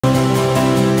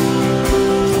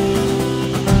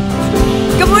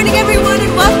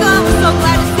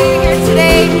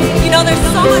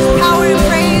there's so much power in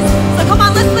praise. So come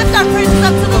on, let's lift our praises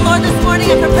up to the Lord this morning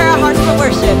and prepare our hearts for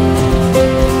worship.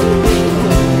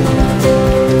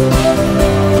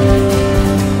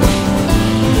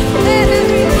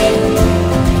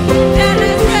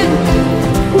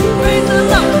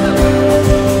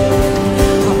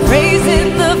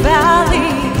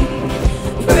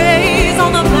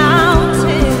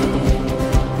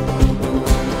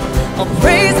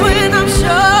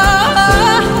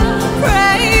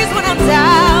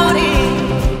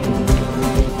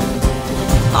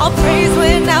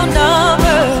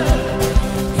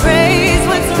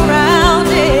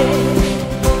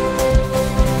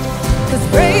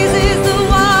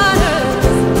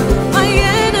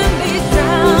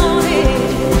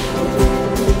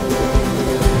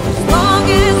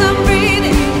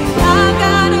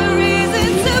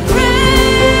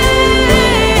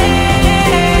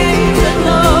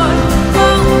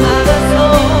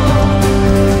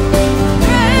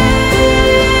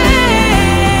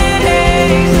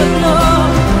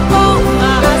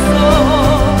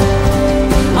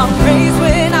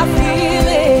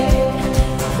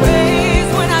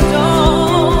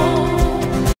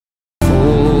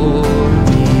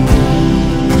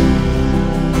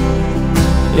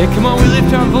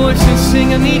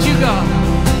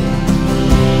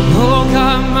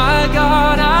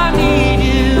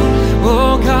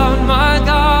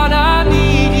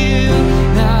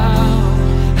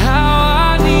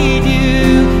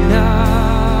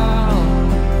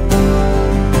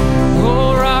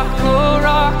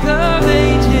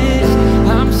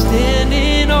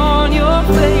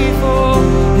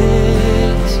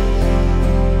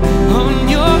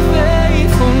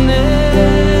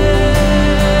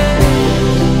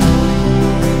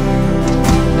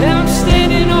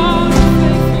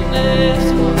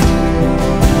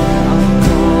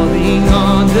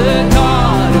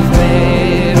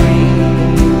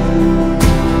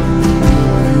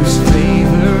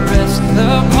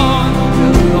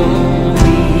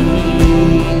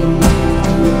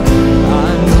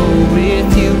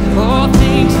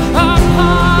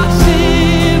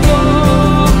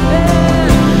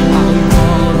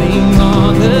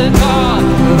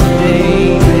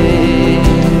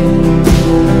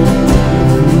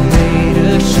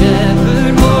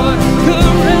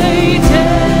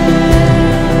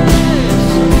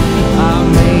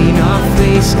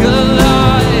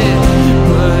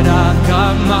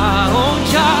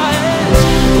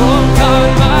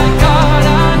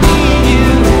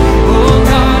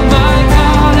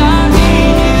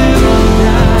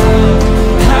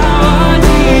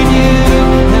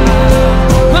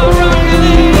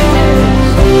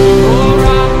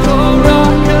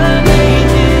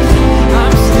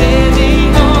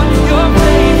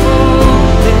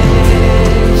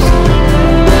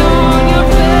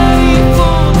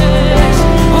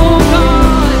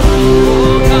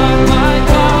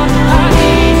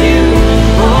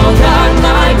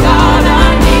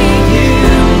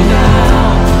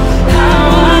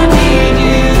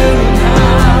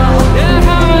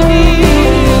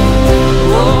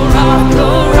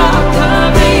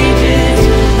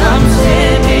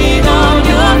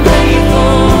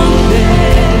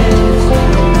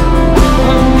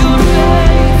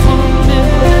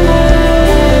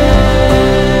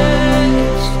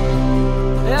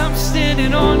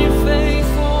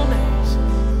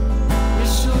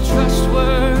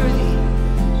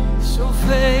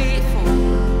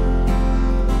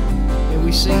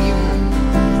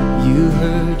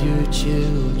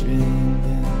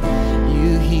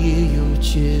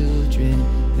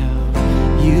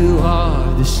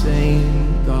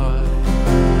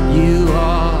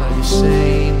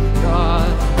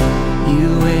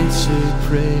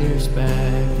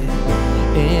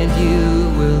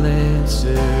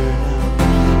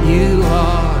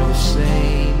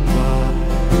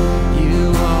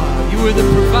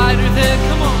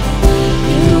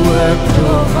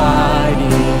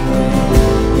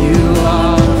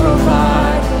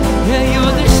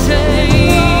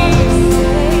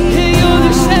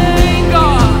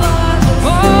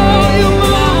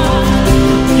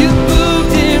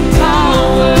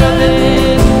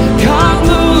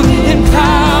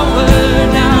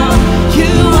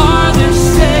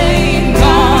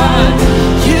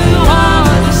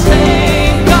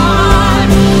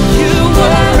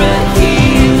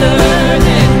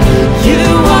 You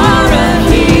are a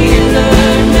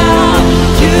healer.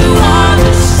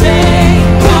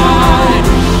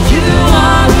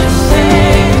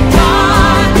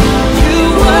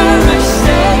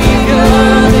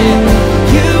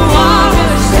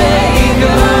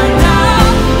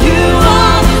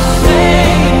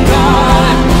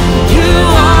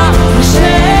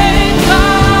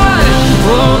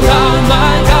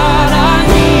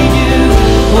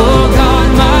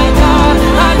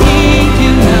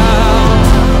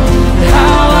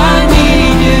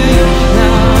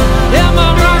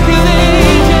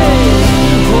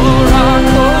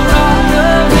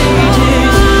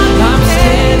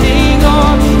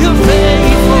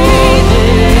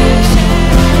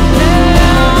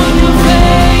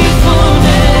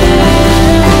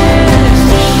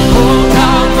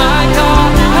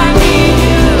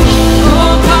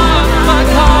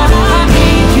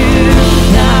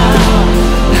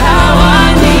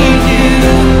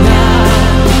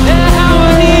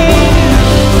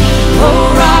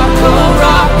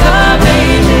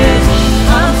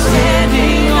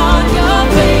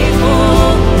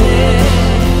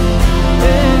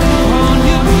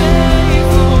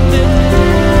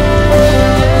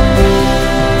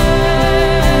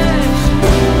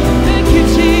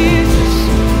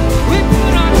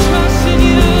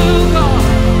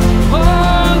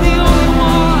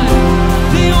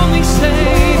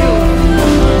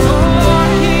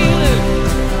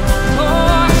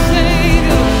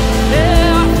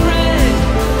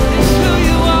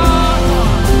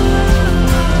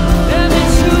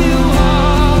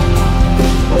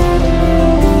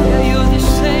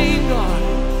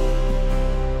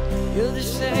 You're the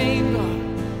same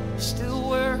God, still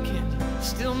working,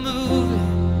 still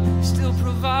moving, still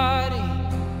providing.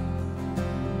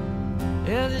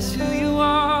 Yeah, that's who you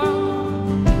are.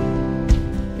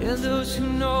 Yeah, those who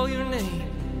know your name,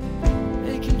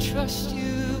 they can trust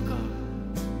you, God.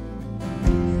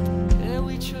 Yeah,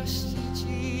 we trust you,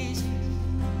 Jesus.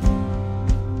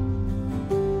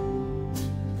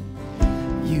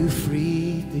 You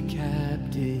freed the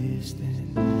captives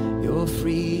then, you're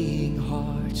freeing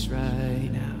hearts right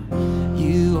now.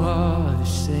 You are the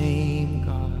same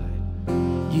God.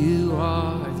 You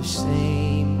are the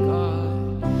same God.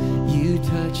 You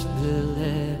touched the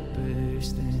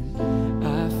lepers then,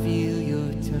 I feel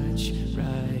your touch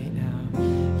right now.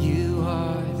 You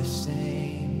are the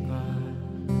same God.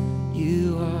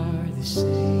 You are the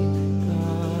same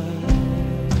God.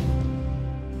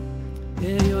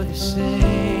 Yeah, you're the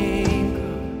same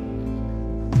God.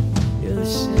 You're the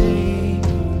same God.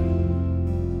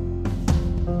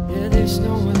 Yeah, there's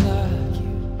no one like you.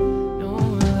 No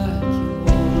one like you,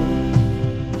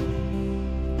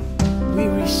 Lord. We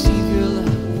receive your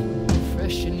love,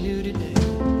 fresh and new today.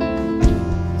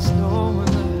 There's no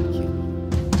one like you.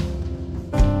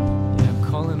 Yeah, I'm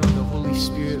calling on the Holy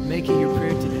Spirit. Make it your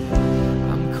prayer today.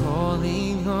 I'm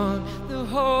calling on the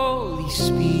Holy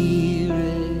Spirit.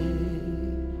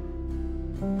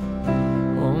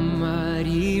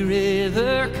 Almighty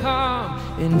river, come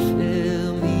and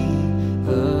fill me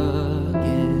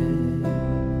again.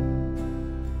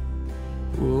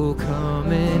 Oh,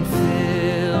 come and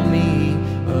fill me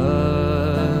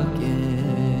again.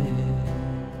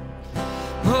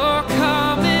 Oh,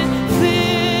 come and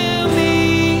fill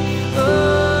me again.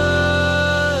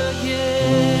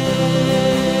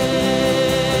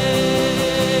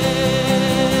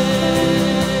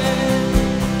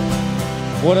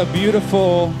 What a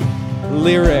beautiful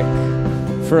lyric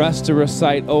for us to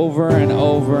recite over and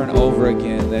over and over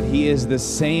again, that He is the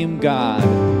same God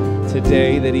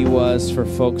today that He was for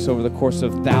folks over the course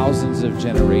of thousands of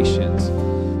generations.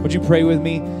 Would you pray with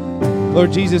me?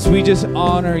 Lord Jesus, we just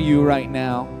honor you right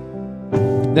now,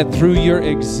 that through your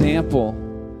example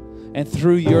and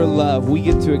through your love, we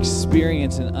get to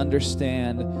experience and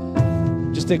understand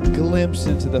just a glimpse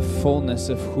into the fullness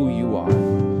of who you are.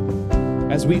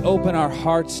 As we open our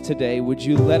hearts today, would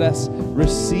you let us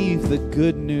receive the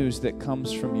good news that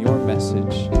comes from your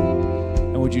message?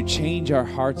 And would you change our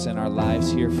hearts and our lives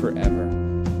here forever?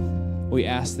 We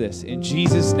ask this in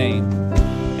Jesus' name.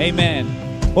 Amen.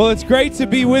 Well, it's great to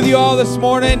be with you all this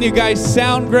morning. You guys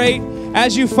sound great.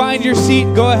 As you find your seat,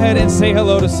 go ahead and say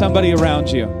hello to somebody around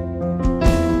you.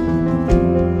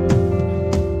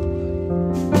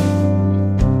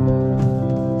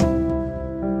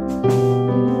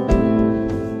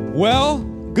 Well,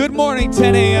 good morning,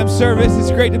 10 a.m. service. It's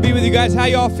great to be with you guys. How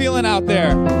y'all feeling out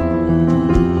there?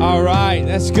 All right,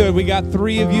 that's good. We got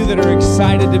 3 of you that are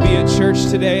excited to be at church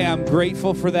today. I'm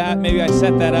grateful for that. Maybe I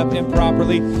set that up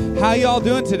improperly. How y'all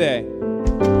doing today?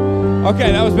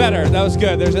 Okay, that was better. That was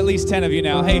good. There's at least 10 of you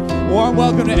now. Hey, warm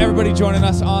welcome to everybody joining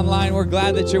us online. We're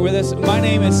glad that you're with us. My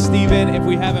name is Steven. If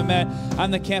we haven't met,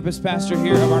 I'm the campus pastor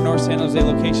here of our North San Jose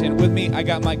location. With me, I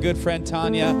got my good friend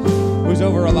Tanya, who's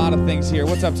over a lot of things here.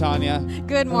 What's up, Tanya?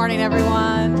 Good morning,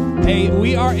 everyone. Hey,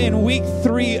 we are in week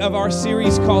 3 of our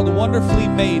series called Wonderfully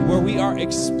Made, where we are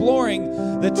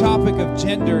exploring the topic of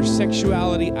gender,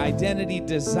 sexuality, identity,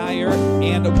 desire,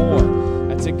 and more.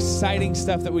 That's exciting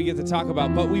stuff that we get to talk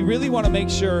about. But we really want to make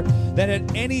sure that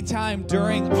at any time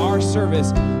during our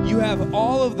service, you have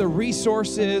all of the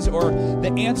resources or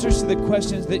the answers to the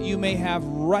questions that you may have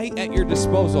right at your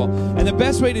disposal. And the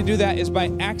best way to do that is by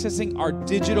accessing our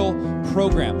digital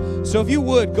program. So if you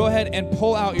would, go ahead and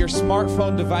pull out your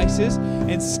smartphone devices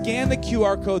and scan the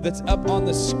QR code that's up on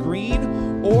the screen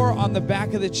or on the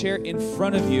back of the chair in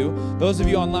front of you. Those of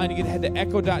you online, you can head to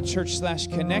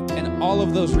Echo.Church/connect, and all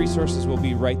of those resources will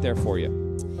be right there for you.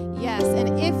 Yes,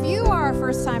 and if you are a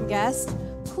first-time guest,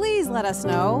 please let us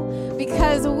know,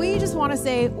 because we just want to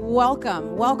say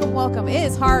welcome, welcome, welcome. It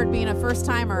is hard being a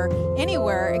first-timer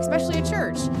anywhere, especially a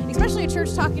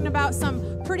church talking about some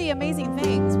pretty amazing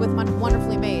things with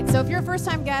Wonderfully Made. So if you're a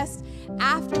first-time guest,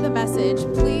 after the message,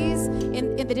 please,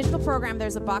 in the digital program,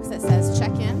 there's a box that says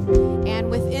check in,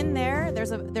 and within there,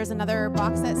 there's another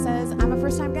box that says I'm a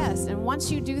first-time guest. And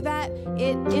once you do that,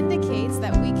 it indicates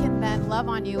that we can then love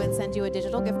on you and send you a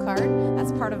digital gift card.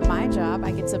 That's part of my job.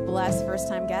 I get to bless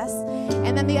first-time guests.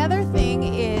 And then the other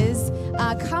thing is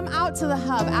come out to the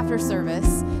hub after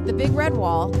service, the big red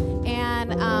wall, and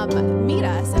meet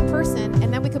us in person,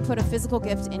 and then we could put a physical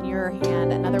gift in your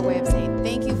hand. Another way of saying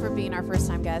thank you for being our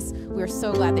first-time guest. We're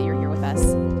so glad that you're here with us.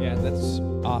 Yeah, that's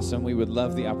awesome. We would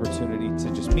love the opportunity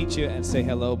to just meet you and say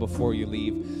hello before you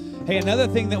leave. Hey, another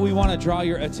thing that we want to draw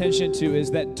your attention to is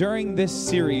that during this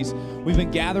series, we've been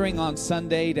gathering on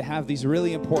Sunday to have these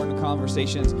really important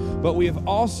conversations, but we have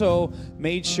also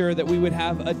made sure that we would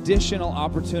have additional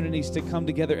opportunities to come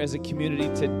together as a community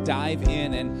to dive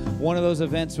in. And one of those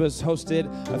events was hosted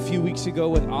a few weeks ago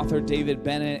with author David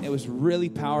Bennett. It was really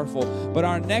powerful. But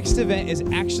our next event is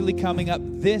actually coming up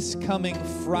this coming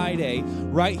Friday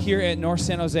right here at North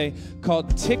San Jose,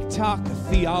 called TikTok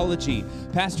Theology.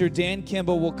 Pastor Dan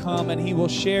Kimball will come and he will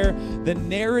share the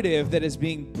narrative that is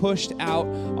being pushed out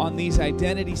on these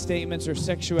identity statements or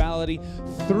sexuality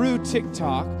through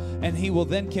TikTok, and he will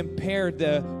then compare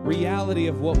the reality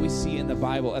of what we see in the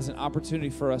Bible as an opportunity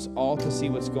for us all to see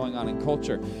what's going on in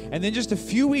culture. And then just a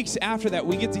few weeks after that,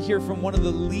 we get to hear from one of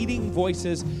the leading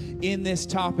voices in this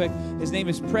topic. His name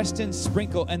is Preston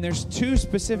Sprinkle, and there's two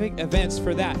specific events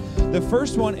for that. The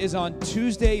first one is on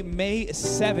Tuesday, May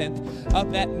 7th,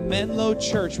 up at Menlo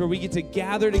Church, where we get to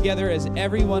gather together as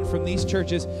everyone from these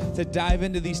churches to dive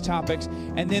into these topics.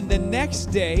 And then the next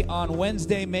day, on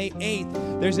Wednesday, May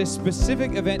 8th, there's a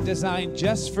specific event designed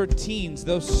just for teens,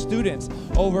 those students,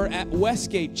 over at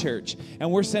Westgate Church.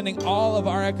 And we're sending all of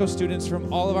our Echo students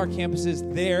from all of our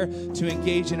campuses there to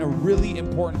engage in a really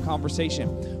important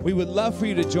conversation. We would love for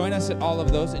you to join us at all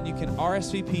of those, and you can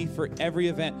RSVP for every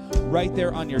event right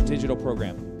there on your digital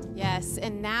program. Yes,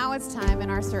 and now it's time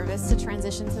in our service to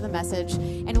transition to the message.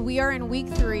 And we are in week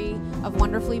 3 of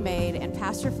Wonderfully Made, and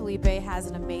Pastor Felipe has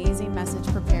an amazing message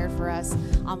prepared for us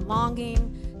on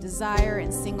longing, desire,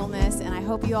 and singleness. And I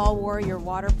hope you all wore your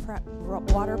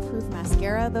waterproof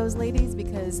mascara, those ladies,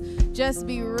 because just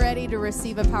be ready to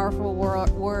receive a powerful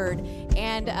word.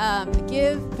 And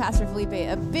give Pastor Felipe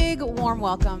a big warm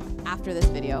welcome after this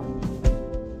video.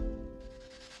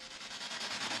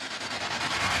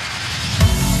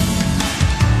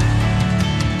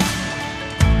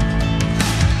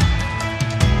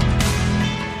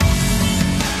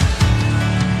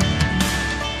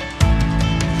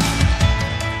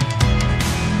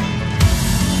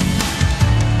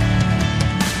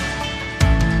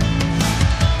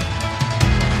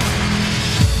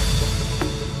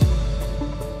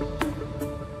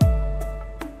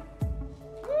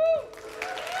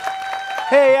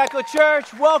 Hey,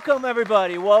 Echo.Church, welcome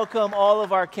everybody. Welcome all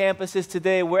of our campuses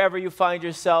today, wherever you find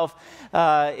yourself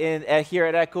here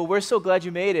at Echo. We're so glad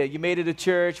you made it. You made it to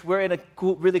church. We're in a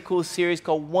really cool series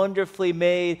called Wonderfully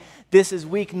Made. This is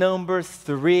week number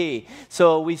 3.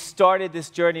 So we started this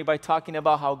journey by talking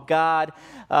about how God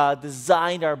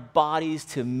designed our bodies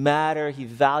to matter. He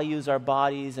values our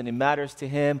bodies and it matters to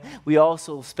Him. We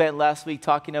also spent last week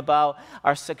talking about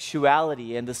our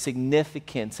sexuality and the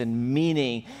significance and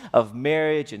meaning of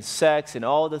marriage and sex and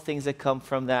all the things that come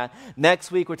from that.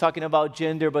 Next week we're talking about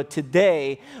gender, but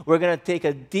today we're going to take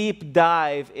a deep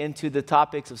dive into the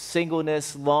topics of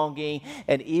singleness, longing,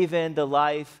 and even the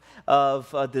life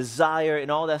of desire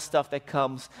and all that stuff that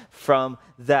comes from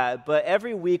that. But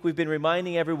every week we've been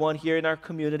reminding everyone here in our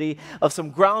community of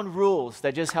some ground rules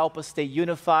that just help us stay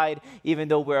unified, even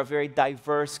though we're a very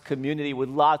diverse community with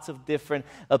lots of different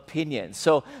opinions.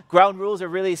 So ground rules are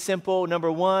really simple.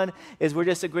 Number 1 is we're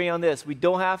just agreeing on this. We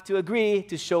don't have to agree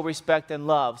to show respect and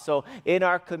love. So in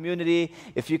our community,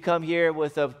 if you come here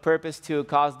with a purpose to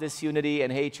cause disunity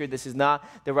and hatred, this is not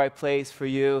the right place for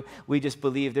you. We just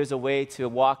believe there's a way to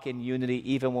walk in unity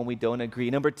even when we don't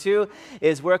agree. Number 2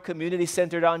 is we're a community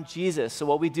centered on Jesus. So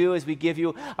what we do is we give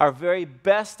you our very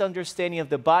best understanding of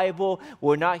the Bible.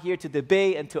 We're not here to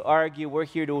debate and to argue. We're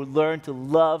here to learn to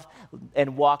love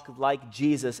and walk like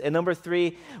Jesus. And number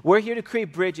 3, we're here to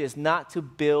create bridges, not to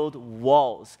build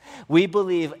walls. We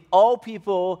believe all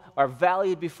people are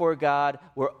valued before God.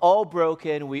 We're all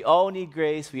broken. We all need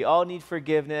grace. We all need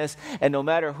forgiveness. And no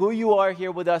matter who you are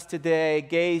here with us today,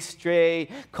 gay, straight,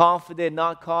 confident,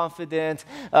 not confident,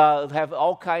 have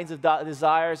all kinds of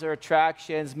desires or attractions,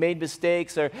 made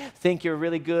mistakes, or think you're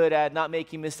really good at not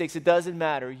making mistakes, it doesn't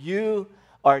matter. You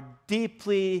are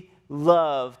deeply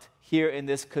loved here in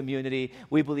this community.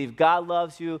 We believe God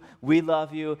loves you, we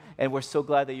love you, and we're so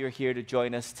glad that you're here to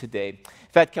join us today.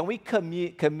 In fact, can we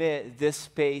commit this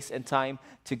space and time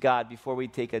to God before we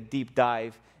take a deep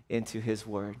dive into His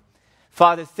Word?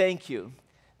 Father, thank you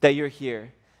that you're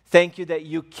here. Thank you that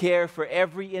you care for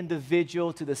every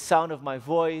individual to the sound of my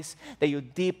voice, that you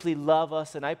deeply love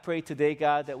us. And I pray today,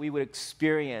 God, that we would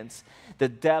experience the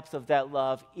depth of that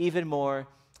love even more.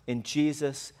 In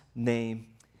Jesus' name,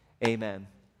 amen.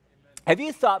 Have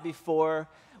you thought before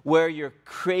where your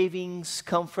cravings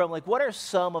come from? Like, what are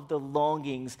some of the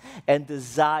longings and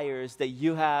desires that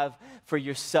you have for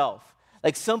yourself?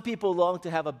 Like, some people long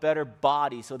to have a better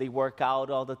body, so they work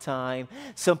out all the time.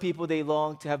 Some people, they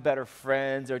long to have better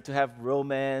friends or to have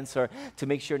romance or to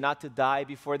make sure not to die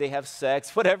before they have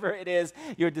sex, whatever it is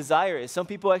your desire is. Some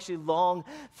people actually long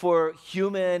for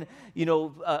human,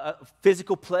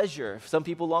 physical pleasure. Some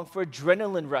people long for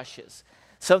adrenaline rushes.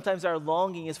 Sometimes our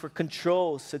longing is for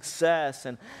control, success,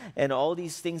 and all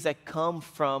these things that come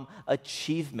from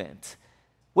achievement.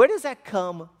 Where does that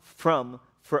come from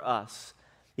for us?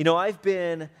 I've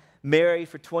been married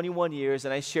for 21 years,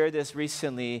 and I shared this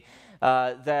recently,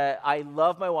 that I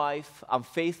love my wife. I'm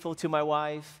faithful to my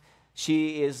wife.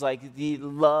 She is like the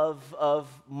love of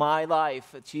my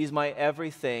life. She's my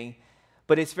everything.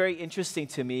 But it's very interesting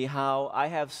to me how I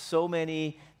have so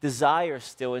many desires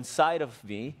still inside of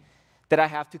me that I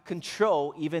have to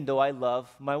control even though I love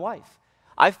my wife.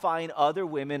 I find other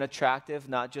women attractive,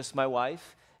 not just my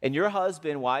wife. And your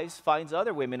husband, wives, finds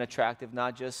other women attractive,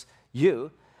 not just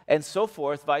you. And so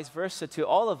forth, vice versa to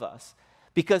all of us.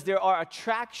 Because there are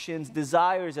attractions,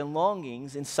 desires, and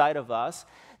longings inside of us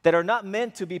that are not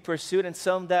meant to be pursued and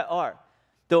some that are.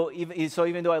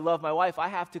 Even though I love my wife, I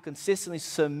have to consistently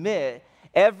submit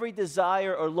every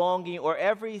desire or longing or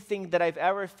everything that I've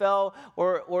ever felt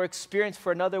or experienced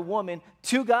for another woman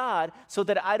to God so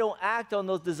that I don't act on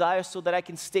those desires so that I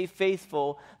can stay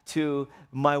faithful to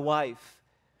my wife.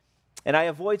 And I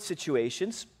avoid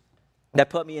situations that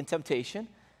put me in temptation,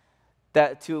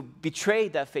 that to betray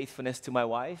that faithfulness to my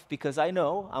wife, because I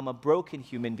know I'm a broken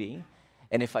human being,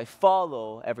 and if I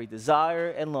follow every desire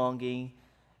and longing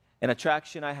and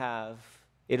attraction I have,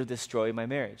 it'll destroy my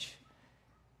marriage.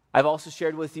 I've also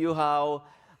shared with you how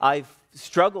I've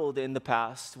struggled in the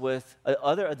past with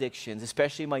other addictions,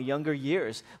 especially in my younger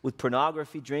years, with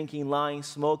pornography, drinking, lying,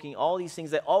 smoking, all these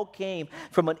things that all came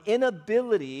from an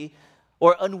inability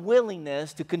or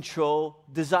unwillingness to control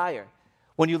desire.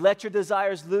 When you let your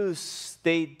desires loose,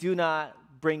 they do not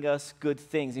bring us good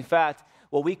things. In fact,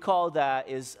 what we call that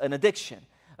is an addiction.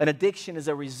 An addiction is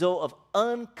a result of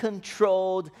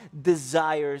uncontrolled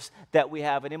desires that we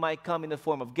have. And it might come in the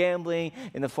form of gambling,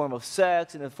 in the form of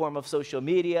sex, in the form of social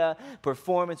media,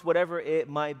 performance, whatever it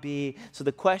might be. So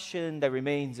the question that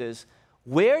remains is,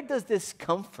 where does this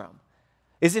come from?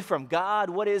 Is it from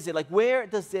God? What is it? Like, where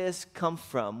does this come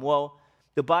from? Well,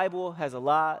 the Bible has a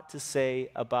lot to say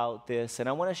about this, and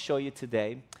I want to show you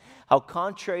today how,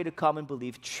 contrary to common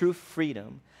belief, true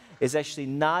freedom is actually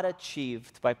not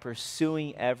achieved by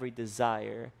pursuing every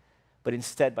desire, but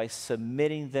instead by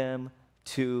submitting them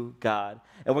to God.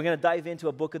 And we're going to dive into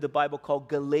a book of the Bible called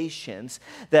Galatians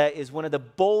that is one of the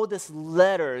boldest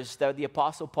letters that the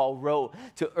Apostle Paul wrote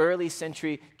to early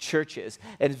century churches.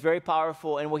 And it's very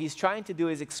powerful, and what he's trying to do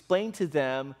is explain to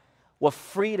them what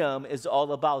freedom is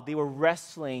all about. They were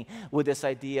wrestling with this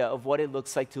idea of what it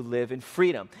looks like to live in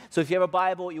freedom. So if you have a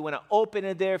Bible, you want to open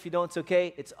it there. If you don't, it's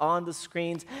okay. It's on the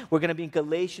screens. We're going to be in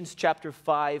Galatians chapter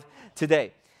 5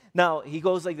 today. Now, he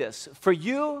goes like this. For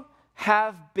you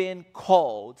have been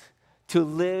called to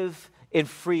live in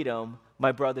freedom,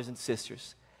 my brothers and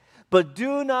sisters. But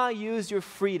do not use your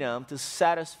freedom to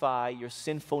satisfy your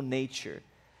sinful nature.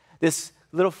 This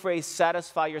little phrase,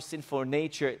 satisfy your sinful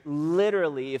nature,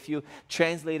 literally, if you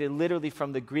translate it literally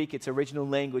from the Greek, its original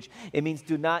language, it means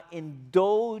do not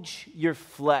indulge your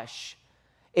flesh.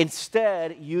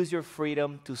 Instead, use your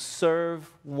freedom to serve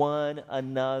one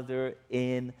another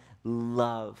in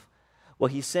love.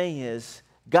 What he's saying is,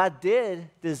 God did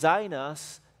design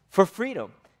us for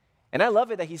freedom. And I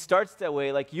love it that he starts that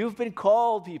way. Like, you've been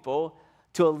called, people,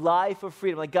 to a life of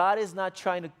freedom. Like, God is not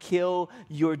trying to kill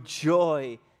your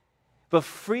joy. But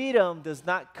freedom does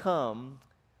not come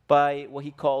by what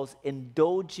he calls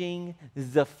indulging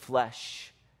the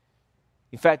flesh.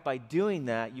 In fact, by doing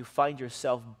that, you find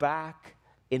yourself back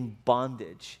in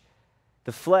bondage.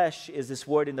 The flesh is this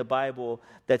word in the Bible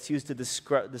that's used to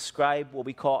describe what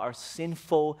we call our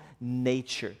sinful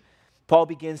nature. Paul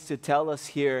begins to tell us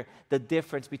here the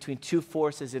difference between two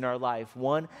forces in our life.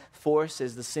 One force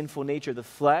is the sinful nature, the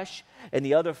flesh, and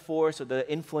the other force or the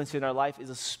influence in our life is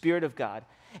the Spirit of God.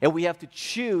 And we have to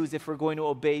choose if we're going to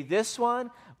obey this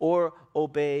one or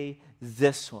obey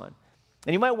this one.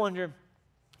 And you might wonder,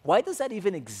 why does that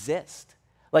even exist?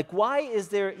 Like, why is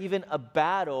there even a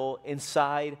battle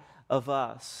inside of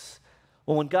us?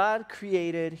 Well, when God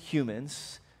created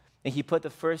humans, and he put the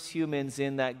first humans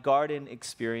in that garden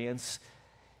experience,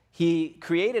 he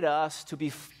created us to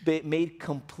be made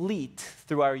complete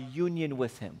through our union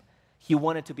with him. He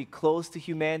wanted to be close to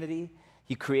humanity.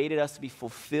 He created us to be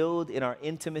fulfilled in our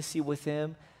intimacy with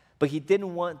him. but he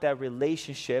didn't want that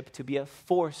relationship to be a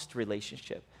forced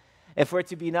relationship. And for it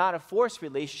to be not a forced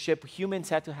relationship, humans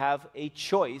had to have a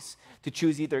choice to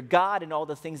choose either God and all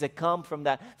the things that come from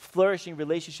that flourishing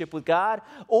relationship with God,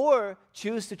 or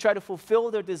choose to try to fulfill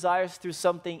their desires through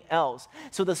something else.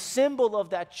 So the symbol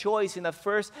of that choice in the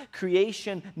first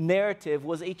creation narrative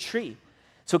was a tree.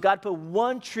 So God put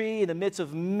one tree in the midst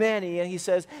of many, and he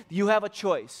says, you have a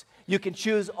choice. You can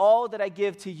choose all that I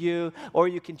give to you, or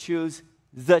you can choose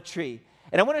the tree.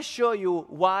 And I want to show you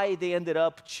why they ended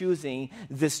up choosing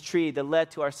this tree that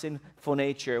led to our sinful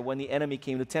nature when the enemy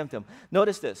came to tempt them.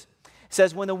 Notice this. It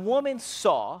says, when the woman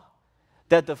saw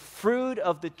that the fruit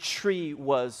of the tree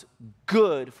was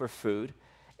good for food,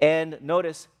 and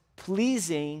notice,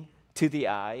 pleasing to the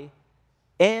eye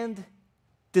and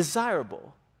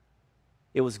desirable.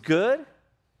 It was good,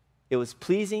 it was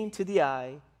pleasing to the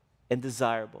eye, and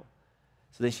desirable.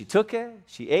 So then she took it,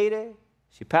 she ate it,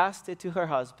 she passed it to her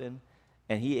husband,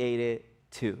 and he ate it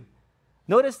too.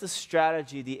 Notice the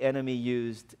strategy the enemy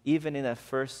used even in that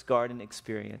first garden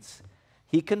experience.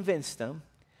 He convinced them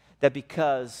that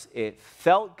because it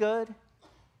felt good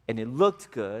and it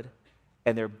looked good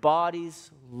and their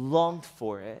bodies longed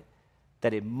for it,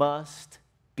 that it must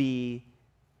be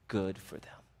good for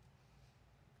them.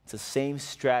 It's the same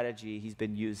strategy he's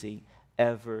been using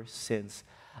ever since.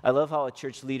 I love how a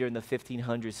church leader in the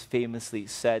 1500s famously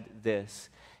said this.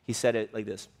 He said it like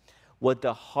this: what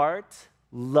the heart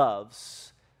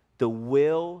loves, the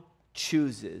will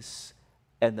chooses,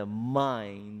 and the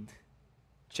mind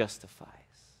justifies.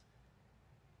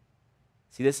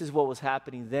 See, this is what was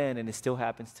happening then, and it still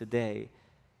happens today.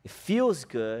 It feels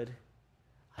good.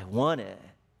 I want it.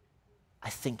 I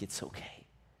think it's okay.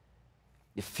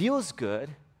 It feels good.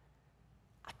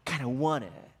 I kind of want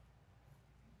it.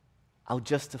 I'll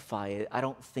justify it. I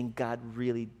don't think God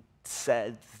really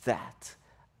said that.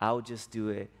 I'll just do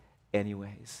it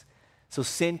anyways. So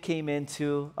sin came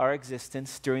into our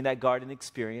existence during that garden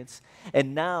experience,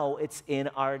 and now it's in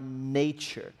our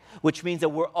nature, which means that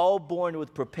we're all born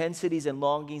with propensities and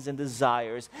longings and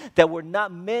desires that were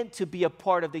not meant to be a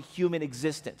part of the human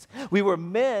existence. We were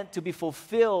meant to be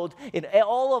fulfilled in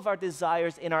all of our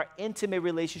desires in our intimate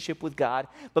relationship with God,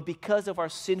 but because of our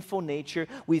sinful nature,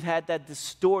 we've had that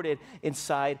distorted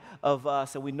inside of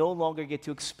us, and we no longer get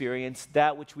to experience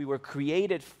that which we were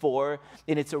created for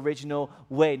in its original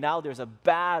way. Now there's a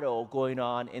battle going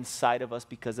on inside of us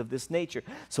because of this nature.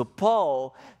 So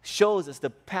Paul shows us the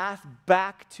path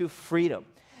back to freedom.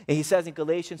 And he says in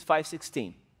Galatians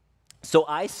 5:16, so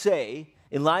I say,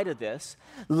 in light of this,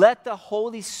 let the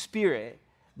Holy Spirit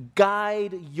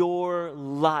guide your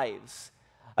lives.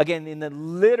 Again, in the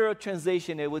literal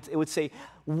translation, it would say,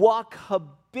 walk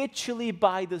habitually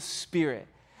by the Spirit.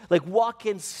 Like walk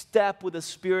in step with the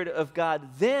Spirit of God.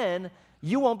 Then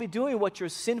you won't be doing what your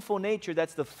sinful nature,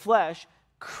 that's the flesh,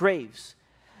 craves.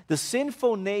 The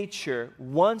sinful nature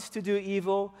wants to do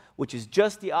evil, which is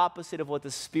just the opposite of what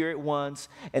the Spirit wants.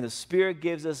 And the Spirit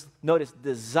gives us, notice,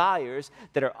 desires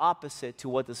that are opposite to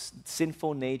what the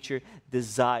sinful nature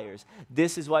desires.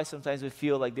 This is why sometimes we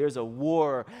feel like there's a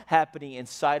war happening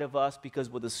inside of us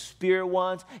because what the Spirit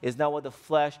wants is not what the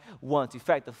flesh wants. In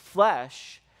fact, the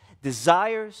flesh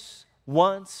desires,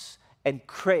 wants, and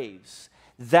craves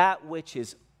that which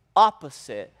is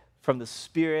opposite from the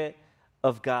Spirit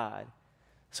of God.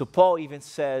 So Paul even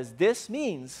says this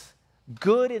means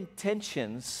good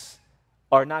intentions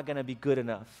are not going to be good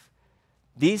enough.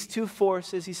 These two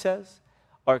forces, he says,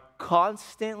 are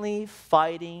constantly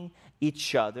fighting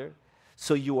each other,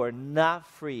 so you are not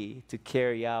free to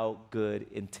carry out good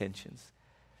intentions.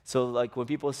 So like when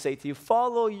people say to you,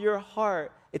 follow your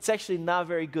heart, it's actually not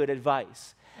very good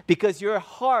advice. Because your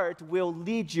heart will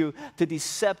lead you to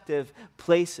deceptive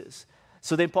places.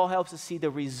 So then Paul helps us see the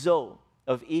result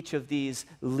of each of these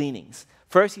leanings.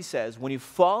 First, he says, when you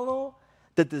follow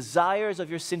the desires of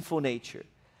your sinful nature,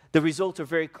 the results are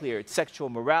very clear. It's sexual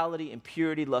immorality,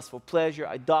 impurity, lustful pleasure,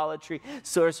 idolatry,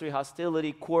 sorcery,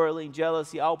 hostility, quarreling,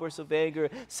 jealousy, outbursts of anger,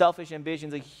 selfish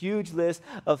ambitions, a huge list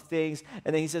of things.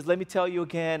 And then he says, let me tell you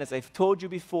again, as I've told you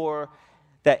before,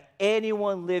 that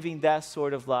anyone living that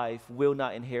sort of life will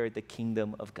not inherit the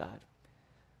kingdom of God.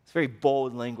 It's very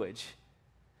bold language.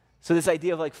 So this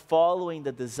idea of like following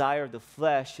the desire of the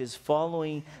flesh is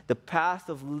following the path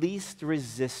of least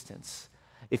resistance.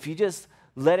 If you just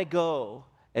let it go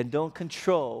and don't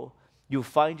control, you'll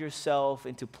find yourself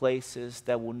into places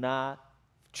that will not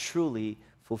truly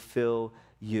fulfill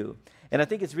you. And I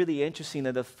think it's really interesting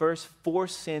that the first 4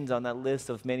 sins on that list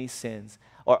of many sins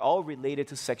are all related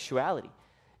to sexuality.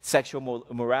 sexual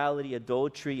immorality,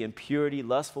 adultery, impurity,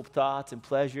 lustful thoughts and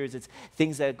pleasures. It's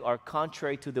things that are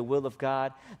contrary to the will of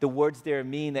God. The words there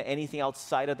mean that anything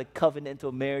outside of the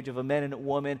covenantal marriage of a man and a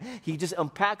woman. He just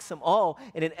unpacks them all.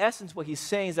 And in essence, what he's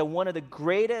saying is that one of the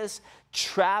greatest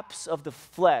traps of the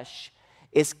flesh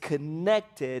is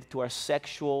connected to our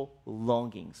sexual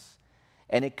longings.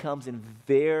 And it comes in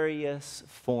various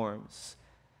forms.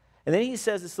 And then he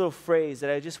says this little phrase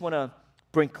that I just want to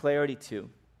bring clarity to.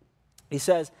 He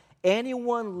says,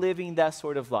 anyone living that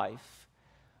sort of life,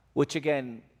 which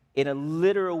again, in a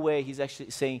literal way, he's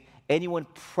actually saying anyone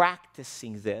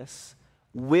practicing this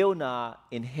will not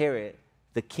inherit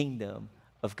the kingdom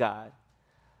of God.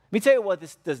 Let me tell you what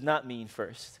this does not mean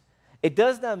first. It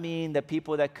does not mean that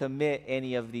people that commit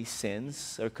any of these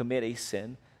sins or commit a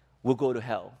sin will go to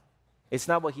hell. It's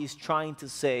not what he's trying to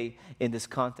say in this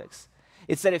context.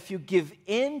 It's that if you give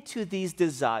in to these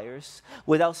desires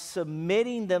without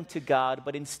submitting them to God,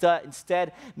 but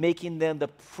instead making them the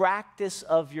practice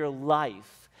of your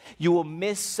life, you will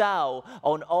miss out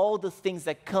on all the things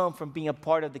that come from being a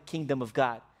part of the kingdom of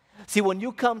God. See, when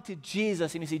you come to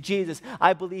Jesus and you say, Jesus,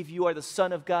 I believe you are the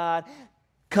Son of God,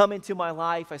 come into my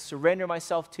life, I surrender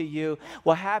myself to you.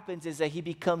 What happens is that he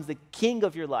becomes the king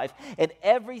of your life, and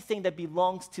everything that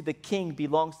belongs to the king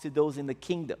belongs to those in the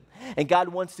kingdom. And God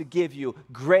wants to give you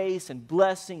grace and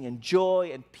blessing and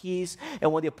joy and peace.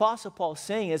 And what the Apostle Paul is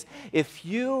saying is, if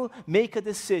you make a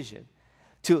decision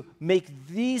to make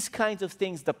these kinds of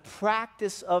things the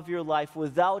practice of your life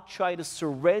without trying to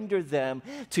surrender them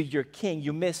to your king,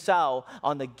 you miss out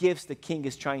on the gifts the king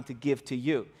is trying to give to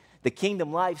you. The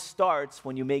kingdom life starts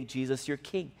when you make Jesus your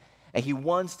king. And he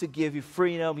wants to give you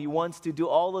freedom. He wants to do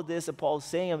all of this that Paul's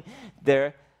saying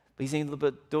there. But he's saying,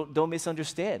 but don't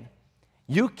misunderstand.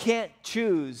 You can't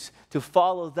choose to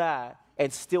follow that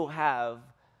and still have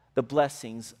the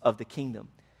blessings of the kingdom.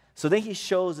 So then he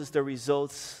shows us the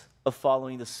results of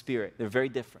following the Spirit. They're very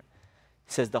different.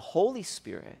 He says the Holy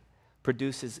Spirit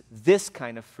produces this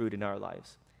kind of fruit in our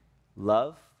lives: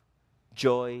 love,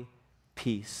 joy,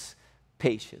 peace,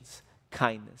 patience,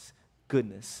 kindness,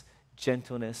 goodness,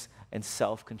 gentleness, and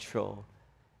self-control.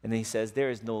 And then he says there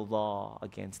is no law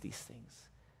against these things.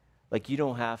 Like, you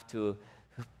don't have to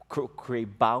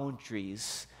create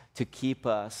boundaries to keep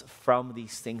us from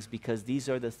these things, because these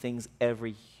are the things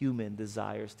every human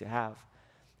desires to have.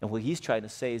 And what he's trying to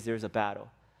say is there's a battle.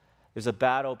 There's a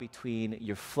battle between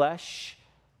your flesh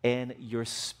and your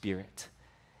spirit.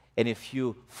 And if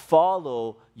you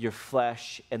follow your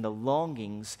flesh and the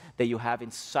longings that you have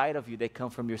inside of you that come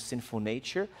from your sinful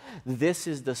nature, this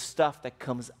is the stuff that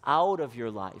comes out of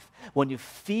your life. When you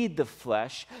feed the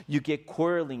flesh, you get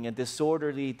quarreling and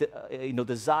disorderly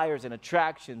desires and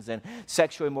attractions and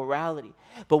sexual immorality.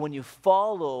 But when you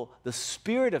follow the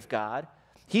Spirit of God,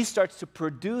 he starts to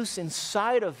produce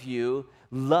inside of you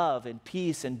love and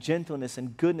peace and gentleness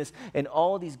and goodness and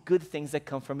all these good things that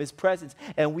come from his presence.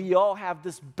 And we all have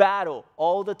this battle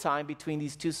all the time between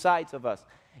these two sides of us.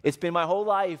 It's been my whole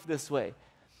life this way.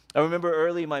 I remember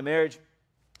early in my marriage,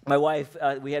 my wife,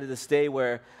 we had this day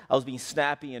where I was being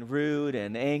snappy and rude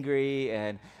and angry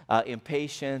and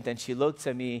impatient. And she looked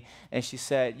at me and she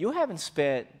said, "You haven't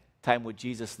spent time with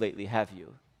Jesus lately, have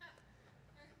you?"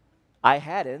 I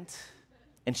hadn't,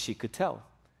 and she could tell.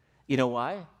 You know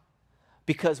why?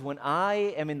 Because when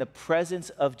I am in the presence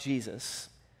of Jesus,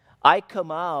 I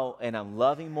come out and I'm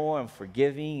loving more, I'm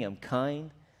forgiving, I'm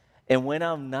kind. And when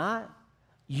I'm not,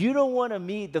 you don't want to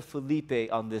meet the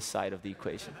Felipe on this side of the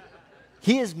equation.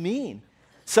 He is mean.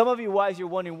 Some of you wives, you're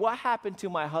wondering, what happened to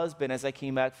my husband as they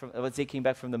came back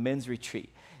from the men's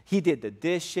retreat? He did the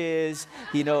dishes,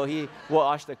 he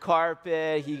washed the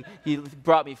carpet, he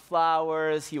brought me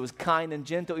flowers, he was kind and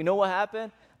gentle. You know what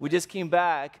happened? We just came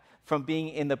back from being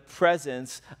in the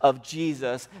presence of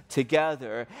Jesus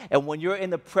together. And when you're in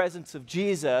the presence of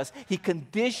Jesus, he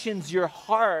conditions your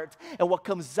heart, and what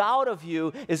comes out of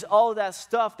you is all that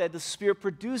stuff that the Spirit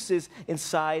produces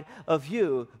inside of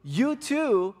you. You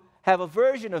too have a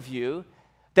version of you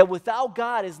that without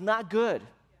God is not good.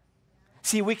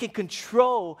 See, we can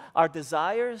control our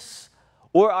desires,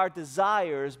 or our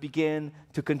desires begin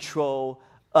to control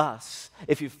us.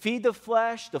 If you feed the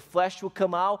flesh will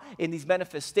come out in these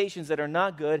manifestations that are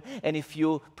not good. And if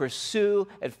you pursue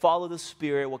and follow the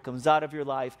Spirit, what comes out of your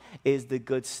life is the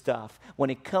good stuff. When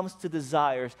it comes to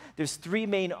desires, there's three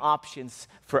main options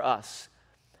for us.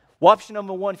 Well, option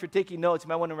number one, if you're taking notes, you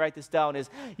might want to write this down, is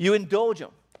you indulge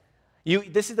them.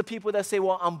 This is the people that say,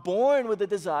 well, I'm born with a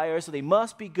desire, so they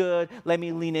must be good. Let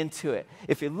me lean into it.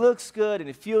 If it looks good and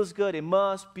it feels good, it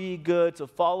must be good. So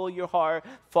follow your heart,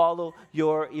 follow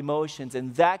your emotions.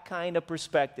 And that kind of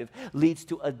perspective leads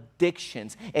to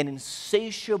addictions and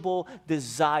insatiable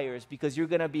desires, because you're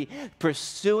going to be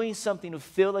pursuing something to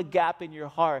fill a gap in your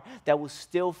heart that will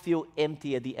still feel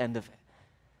empty at the end of it.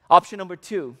 Option number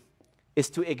 2 is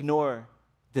to ignore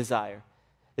desire.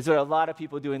 It's what a lot of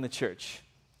people do in the church.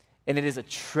 And it is a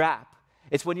trap.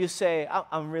 It's when you say,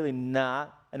 I'm really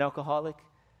not an alcoholic.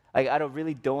 I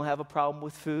really don't have a problem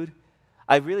with food.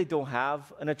 I really don't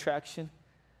have an attraction.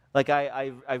 Like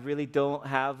I really don't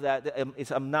have that.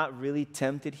 I'm not really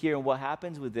tempted here. And what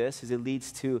happens with this is it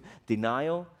leads to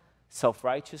denial,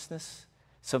 self-righteousness,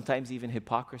 sometimes even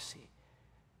hypocrisy.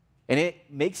 And it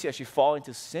makes you actually fall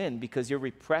into sin, because you're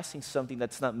repressing something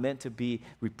that's not meant to be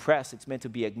repressed. It's meant to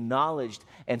be acknowledged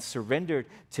and surrendered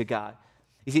to God.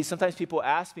 You see, sometimes people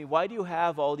ask me, why do you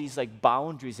have all these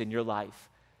boundaries in your life?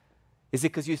 Is it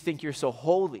because you think you're so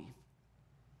holy?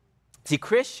 See,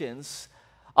 Christians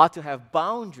ought to have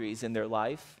boundaries in their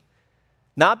life,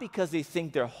 not because they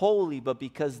think they're holy, but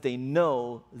because they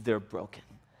know they're broken.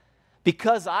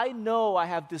 Because I know I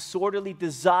have disorderly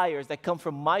desires that come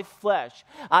from my flesh,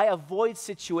 I avoid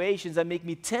situations that make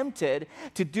me tempted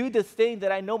to do the thing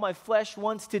that I know my flesh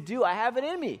wants to do. I have it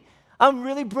in me. I'm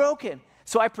really broken.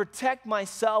 So I protect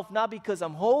myself, not because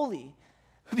I'm holy,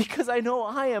 but because I know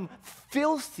I am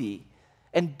filthy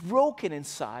and broken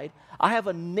inside. I have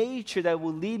a nature that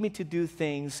will lead me to do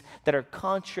things that are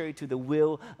contrary to the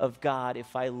will of God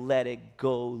if I let it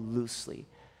go loosely.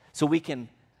 So we can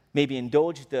maybe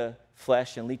indulge the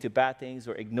flesh and lead to bad things,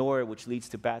 or ignore it, which leads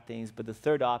to bad things. But the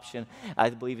third option, I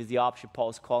believe, is the option Paul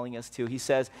is calling us to. He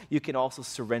says you can also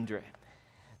surrender it.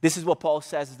 This is what Paul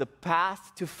says is the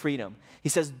path to freedom. He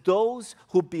says those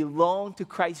who belong to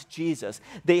Christ Jesus,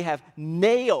 they have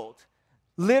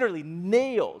literally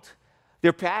nailed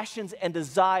their passions and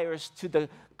desires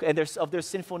of their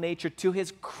sinful nature to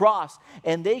his cross,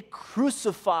 and they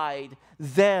crucified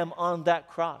them on that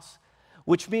cross.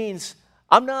 Which means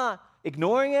I'm not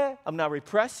ignoring it, I'm not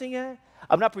repressing it,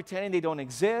 I'm not pretending they don't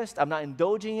exist, I'm not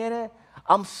indulging in it,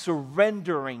 I'm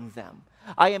surrendering them.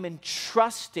 I am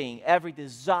entrusting every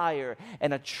desire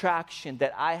and attraction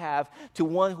that I have to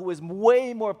one who is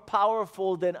way more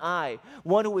powerful than I,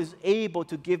 one who is able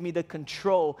to give me the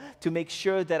control to make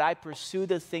sure that I pursue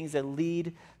the things that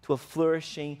lead to a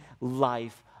flourishing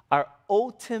life. Our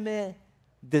ultimate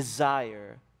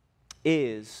desire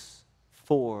is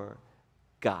for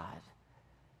God.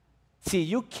 See,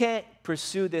 you can't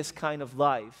pursue this kind of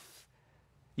life.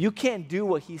 You can't do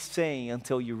what he's saying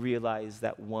until you realize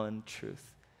that one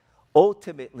truth.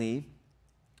 Ultimately,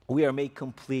 we are made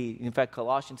complete. In fact,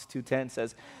 Colossians 2:10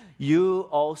 says, you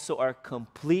also are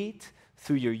complete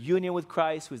through your union with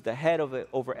Christ, who is the head of it,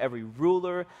 over every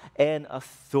ruler and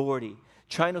authority.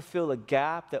 Trying to fill a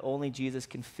gap that only Jesus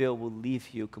can fill will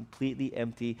leave you completely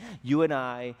empty. You and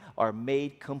I are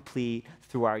made complete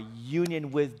through our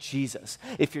union with Jesus.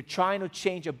 If you're trying to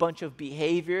change a bunch of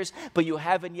behaviors, but you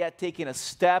haven't yet taken a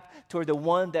step toward the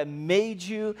one that made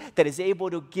you, that is able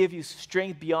to give you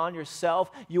strength beyond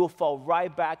yourself, you will fall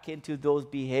right back into those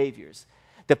behaviors.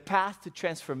 The path to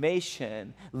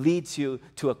transformation leads you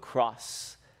to a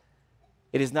cross.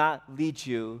 It does not lead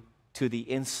you to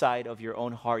the inside of your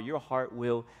own heart. Your heart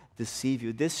will deceive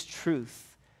you. This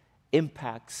truth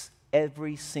impacts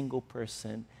every single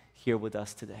person here with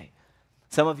us today.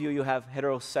 Some of you have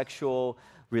heterosexual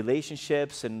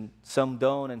relationships, and some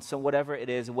don't, and some whatever it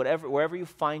is, wherever you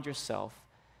find yourself,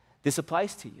 this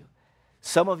applies to you.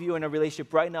 Some of you are in a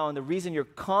relationship right now, and the reason you're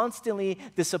constantly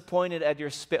disappointed at your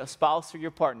spouse or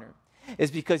your partner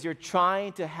is because you're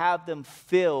trying to have them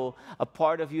fill a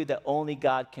part of you that only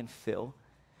God can fill.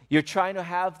 You're trying to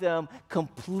have them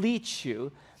complete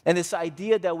you. And this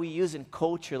idea that we use in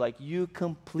culture, like, you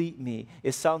complete me,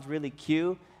 it sounds really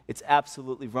cute. It's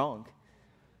absolutely wrong.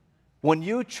 When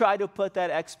you try to put that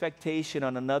expectation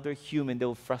on another human, they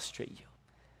will frustrate you.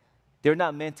 They're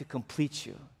not meant to complete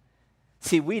you.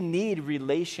 See, we need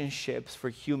relationships for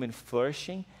human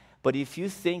flourishing, but if you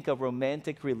think a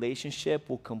romantic relationship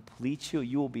will complete you,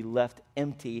 you will be left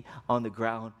empty on the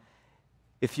ground.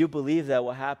 If you believe that,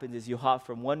 what happens is you hop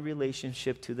from one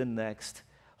relationship to the next,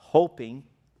 hoping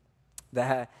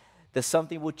that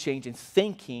something will change, and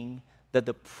thinking that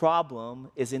the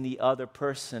problem is in the other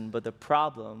person, but the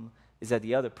problem is that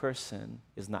the other person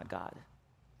is not God.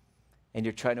 and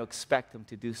you're trying to expect them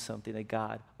to do something that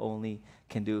God only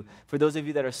can do. For those of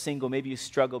you that are single, maybe you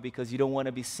struggle because you don't want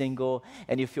to be single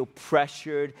and you feel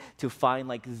pressured to find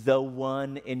like the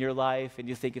one in your life, and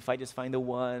you think, if I just find the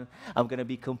one, I'm going to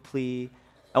be complete.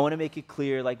 I want to make it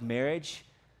clear, like marriage,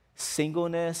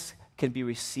 singleness can be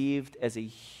received as a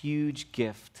huge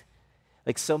gift.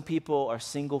 Like some people are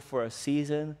single for a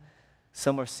season.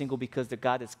 Some are single because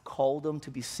God has called them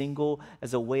to be single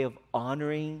as a way of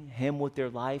honoring Him with their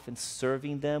life and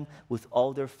serving them with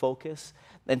all their focus.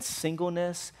 And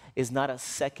singleness is not a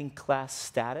second-class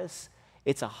status.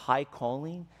 It's a high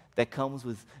calling that comes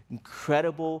with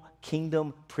incredible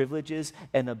kingdom privileges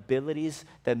and abilities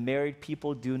that married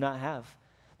people do not have.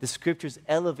 The scriptures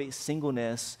elevate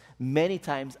singleness many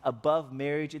times above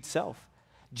marriage itself.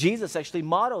 Jesus actually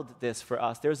modeled this for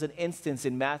us. There's an instance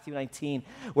in Matthew 19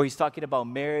 where he's talking about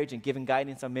marriage and giving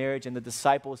guidance on marriage, and the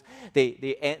disciples,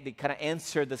 they kind of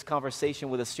answered this conversation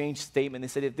with a strange statement. They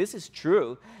said, if this is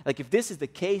true, like if this is the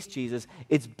case, Jesus,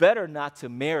 it's better not to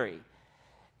marry.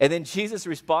 And then Jesus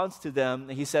responds to them,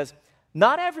 and he says,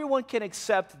 not everyone can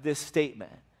accept this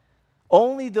statement.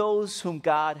 Only those whom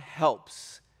God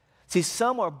helps. See,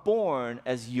 some are born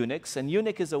as eunuchs, and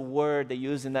eunuch is a word they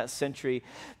used in that century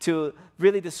to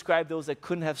really describe those that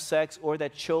couldn't have sex or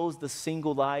that chose the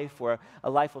single life or a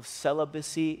life of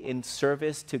celibacy in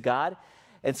service to God.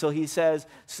 And so he says,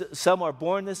 some are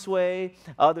born this way,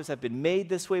 others have been made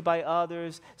this way by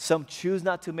others, some choose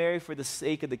not to marry for the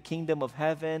sake of the kingdom of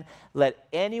heaven. Let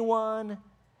anyone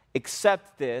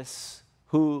accept this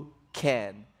who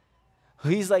can.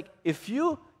 He's like, if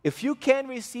you can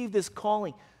receive this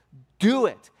calling, do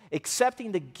it.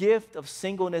 Accepting the gift of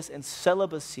singleness and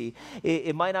celibacy,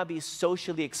 it might not be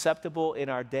socially acceptable in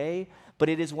our day, but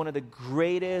it is one of the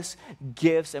greatest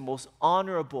gifts and most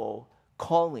honorable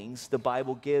callings the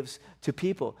Bible gives to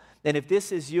people. And if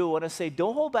this is you, I want to say,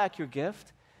 don't hold back your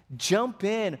gift. Jump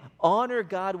in, honor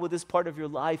God with this part of your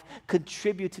life,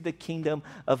 contribute to the kingdom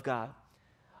of God.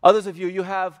 Others of you, you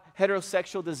have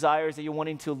heterosexual desires that you're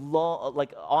wanting to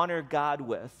honor God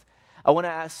with. I want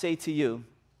to say to you,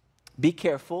 be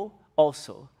careful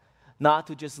also not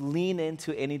to just lean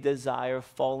into any desire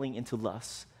falling into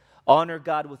lust. Honor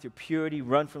God with your purity,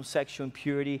 run from sexual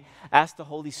impurity. Ask the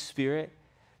Holy Spirit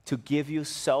to give you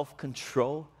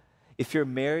self-control. If you're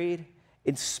married,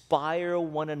 inspire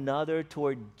one another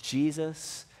toward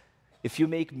Jesus. If you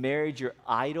make marriage your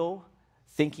idol,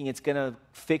 thinking it's going to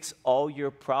fix all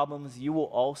your problems, you will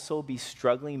also be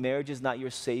struggling. Marriage is not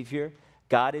your savior.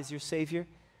 God is your savior.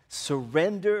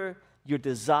 Surrender your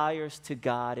desires to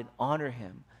God and honor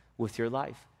Him with your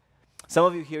life. Some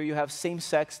of you here, you have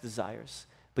same-sex desires,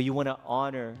 but you want to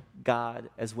honor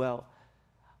God as well.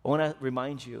 I want to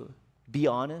remind you, be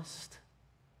honest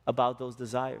about those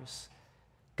desires.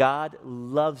 God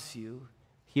loves you.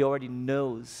 He already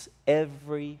knows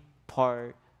every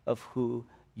part of who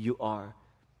you are.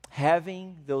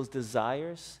 Having those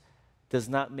desires does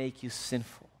not make you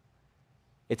sinful.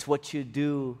 It's what you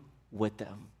do with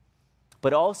them.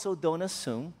 But also don't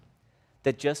assume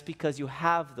that just because you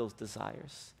have those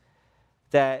desires,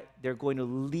 that they're going to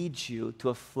lead you to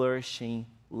a flourishing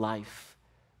life.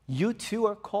 You too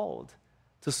are called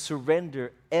to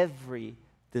surrender every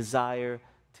desire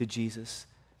to Jesus.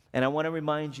 And I want to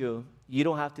remind you, you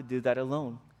don't have to do that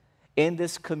alone. In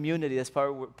this community, that's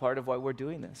part of why we're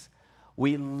doing this.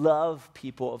 We love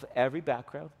people of every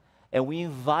background, and we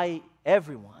invite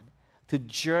everyone to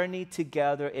journey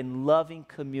together in loving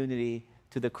community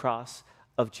to the cross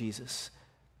of Jesus.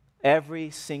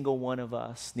 Every single one of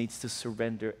us needs to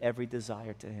surrender every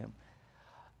desire to Him.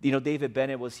 You know, David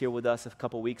Bennett was here with us a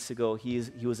couple weeks ago. He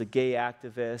was a gay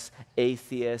activist,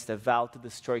 atheist, that vowed to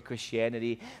destroy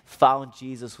Christianity, found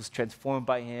Jesus, was transformed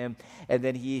by Him, and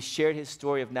then he shared his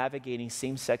story of navigating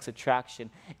same-sex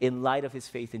attraction in light of his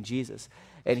faith in Jesus.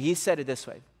 And he said it this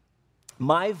way: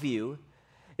 my view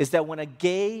is that when a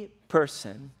gay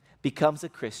person becomes a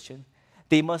Christian,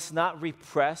 they must not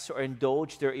repress or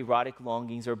indulge their erotic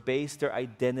longings or base their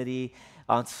identity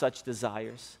on such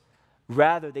desires.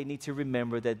 Rather, they need to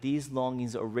remember that these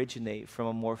longings originate from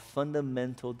a more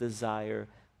fundamental desire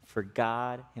for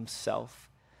God Himself.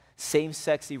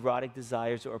 Same-sex erotic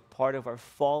desires are part of our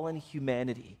fallen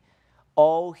humanity.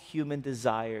 All human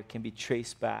desire can be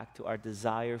traced back to our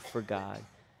desire for God,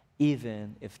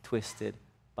 even if twisted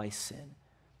by sin.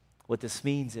 What this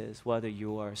means is, whether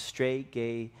you are straight,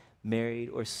 gay, married,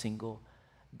 or single,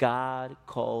 God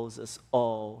calls us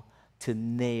all to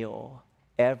nail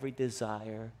every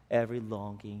desire, every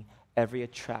longing, every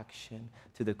attraction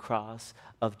to the cross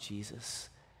of Jesus.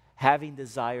 Having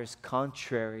desires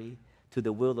contrary to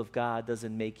the will of God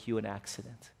doesn't make you an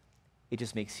accident. It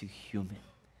just makes you human.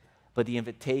 But the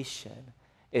invitation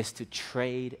is to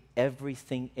trade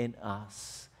everything in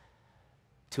us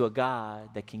to a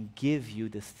God that can give you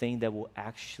the thing that will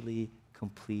actually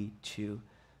complete you.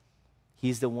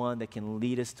 He's the one that can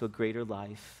lead us to a greater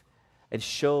life and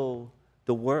show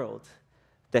the world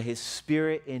that His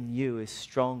Spirit in you is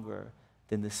stronger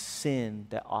than the sin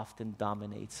that often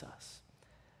dominates us.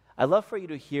 I'd love for you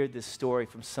to hear this story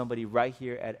from somebody right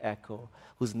here at Echo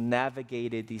who's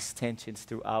navigated these tensions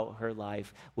throughout her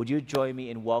life. Would you join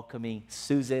me in welcoming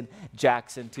Susan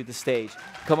Jackson to the stage?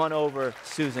 Come on over,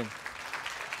 Susan.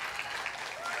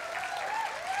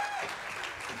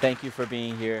 Thank you for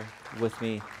being here with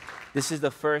me. This is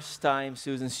the first time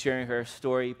Susan's sharing her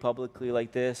story publicly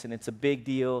like this, and it's a big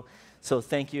deal. So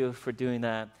thank you for doing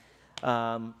that.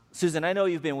 Susan, I know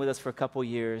you've been with us for a couple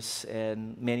years,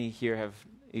 and many here have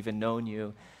even known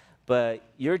you, but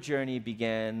your journey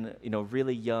began,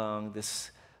 really young,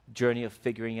 this journey of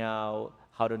figuring out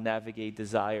how to navigate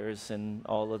desires and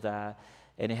all of that.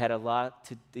 And it had a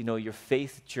lot to, your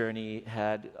faith journey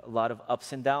had a lot of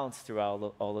ups and downs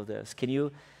throughout all of this. Can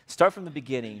you start from the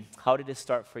beginning? How did it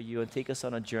start for you? And take us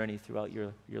on a journey throughout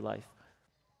your life.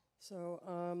 So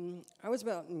I was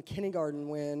about in kindergarten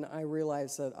when I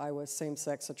realized that I was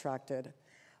same-sex attracted.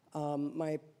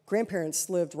 My grandparents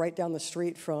lived right down the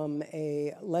street from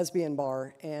a lesbian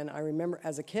bar, and I remember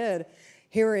as a kid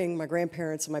hearing my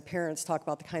grandparents and my parents talk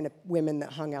about the kind of women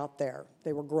that hung out there.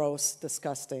 They were gross,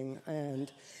 disgusting,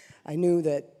 and I knew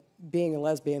that being a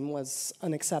lesbian was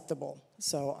unacceptable,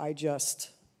 so I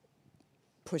just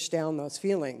pushed down those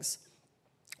feelings.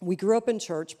 We grew up in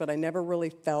church, but I never really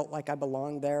felt like I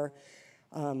belonged there.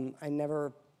 I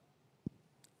never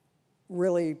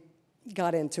really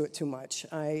got into it too much.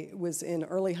 I was in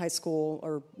early high school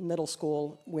or middle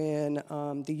school when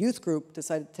the youth group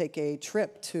decided to take a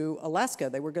trip to Alaska.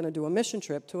 They were going to do a mission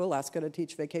trip to Alaska to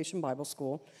teach Vacation Bible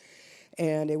School,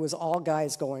 and it was all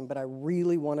guys going, but I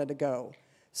really wanted to go.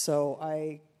 So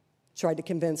I tried to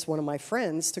convince one of my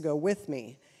friends to go with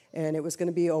me, and it was going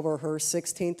to be over her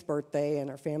 16th birthday, and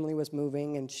her family was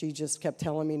moving, and she just kept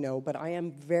telling me no, but I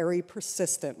am very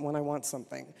persistent when I want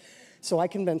something. So I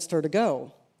convinced her to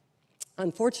go.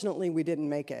 Unfortunately, we didn't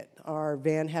make it. Our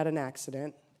van had an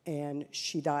accident, and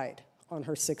she died on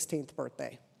her 16th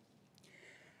birthday.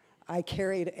 I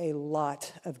carried a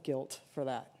lot of guilt for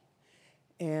that.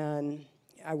 And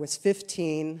I was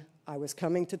 15. I was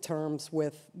coming to terms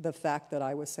with the fact that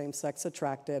I was same-sex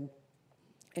attracted.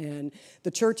 And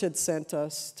the church had sent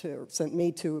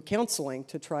me to counseling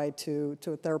to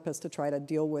a therapist to try to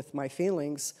deal with my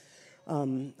feelings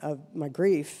of my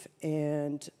grief.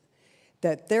 And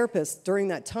that therapist, during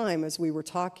that time, as we were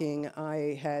talking,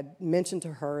 I had mentioned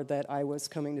to her that I was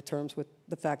coming to terms with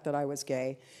the fact that I was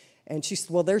gay. And she said,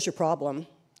 well, there's your problem.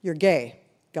 You're gay.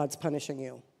 God's punishing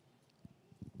you.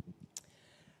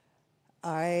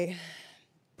 I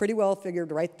pretty well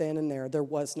figured right then and there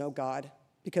was no God,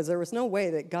 because there was no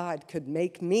way that God could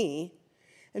make me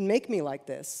and make me like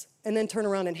this and then turn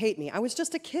around and hate me. I was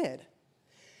just a kid.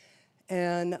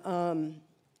 And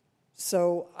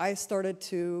so I started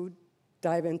to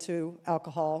dive into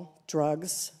alcohol,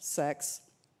 drugs, sex,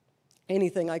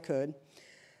 anything I could.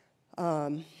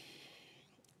 I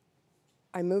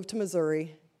moved to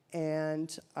Missouri,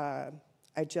 and I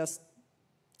just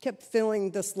kept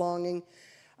feeling this longing.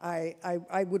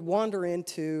 I would wander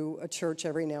into a church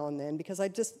every now and then because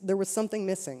there was something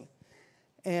missing.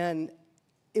 And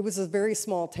it was a very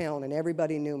small town, and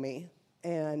everybody knew me.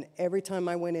 And every time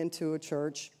I went into a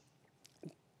church,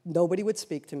 nobody would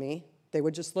speak to me. They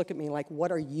would just look at me like,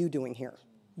 what are you doing here?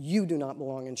 You do not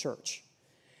belong in church.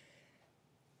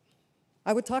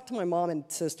 I would talk to my mom and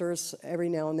sisters every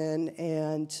now and then,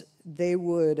 and they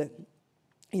would,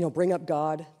 bring up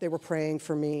God. They were praying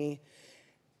for me.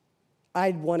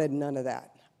 I wanted none of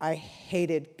that. I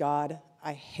hated God.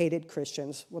 I hated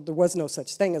Christians. Well, there was no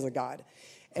such thing as a God.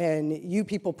 And you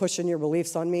people pushing your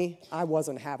beliefs on me, I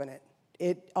wasn't having it.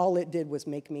 All it did was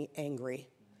make me angry.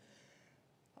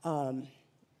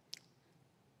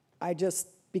 I just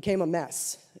became a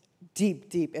mess,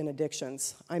 deep in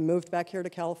addictions. I moved back here to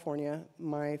California.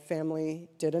 My family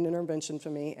did an intervention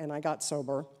for me, and I got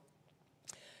sober.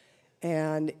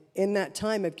 And in that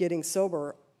time of getting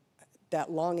sober,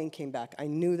 that longing came back. I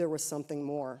knew there was something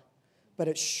more, but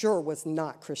it sure was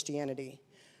not Christianity.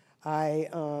 I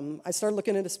started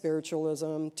looking into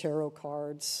spiritualism, tarot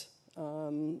cards,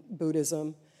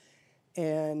 Buddhism,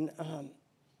 and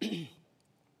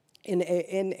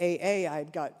in AA, I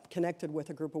got connected with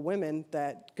a group of women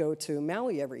that go to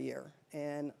Maui every year,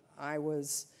 and I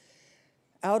was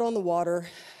out on the water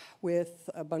with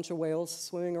a bunch of whales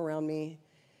swimming around me,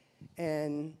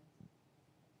 and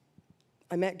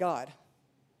I met God.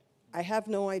 I have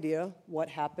no idea what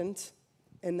happened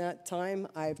in that time.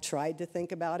 I've tried to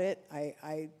think about it.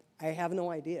 I have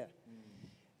no idea.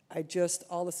 I just,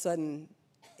 all of a sudden,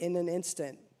 in an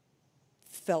instant,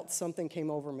 felt something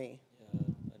came over me. Yeah,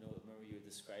 remember you were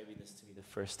describing this to me the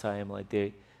first time, like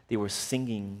they were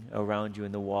singing around you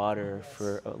in the water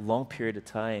for a long period of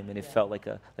time, and it felt like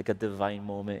a divine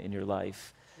moment in your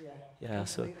life. Yeah,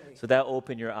 so that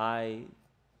opened your eye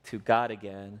to God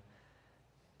again,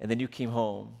 and then you came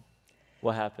home.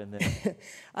 What happened then?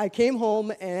 I came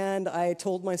home and I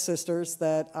told my sisters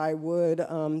that I would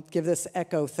give this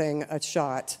Echo thing a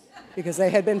shot because they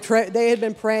had been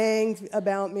praying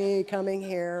about me coming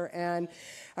here, and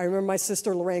I remember my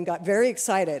sister Lorraine got very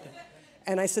excited.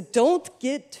 And I said, don't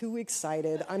get too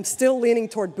excited. I'm still leaning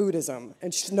toward Buddhism.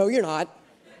 And she said, no, you're not.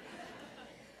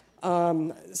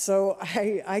 So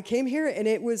I came here, and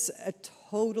it was a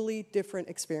totally different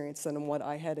experience than what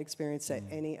I had experienced at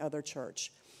any other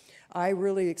church. I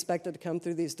really expected to come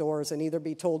through these doors and either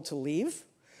be told to leave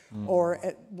or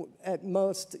at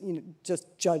most,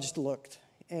 just judged looked.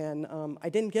 And I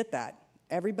didn't get that.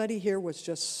 Everybody here was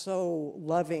just so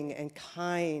loving and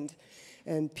kind,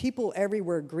 and people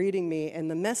everywhere greeting me, and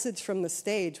the message from the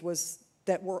stage was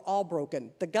that we're all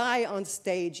broken. The guy on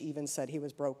stage even said he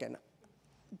was broken.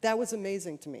 That was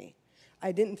amazing to me.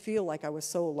 I didn't feel like I was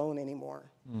so alone anymore.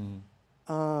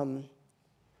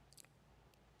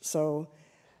 So,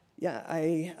 yeah,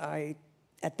 I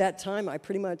at that time,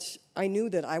 I knew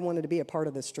that I wanted to be a part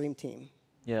of this dream team.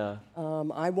 Yeah.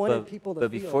 I wanted people to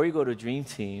But feel. before you go to Dream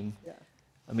Team, Yeah.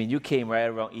 I mean, you came right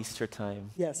around Easter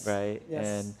time. Yes. Right? Yes.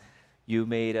 And you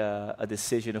made a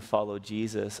decision to follow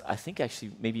Jesus. I think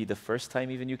actually maybe the first time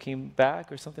even you came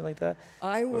back or something like that?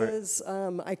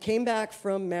 I came back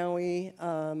from Maui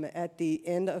at the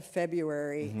end of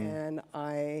February, and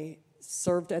I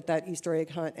served at that Easter egg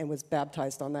hunt and was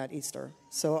baptized on that Easter.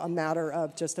 So a matter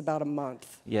of just about a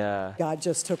month. Yeah. God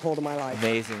just took hold of my life.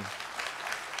 Amazing.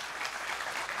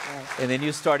 And then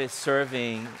you started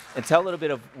serving. And tell a little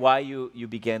bit of why you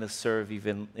began to serve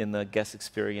even in the guest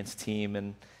experience team.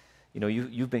 And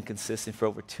you've been consistent for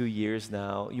over 2 years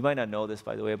now. You might not know this,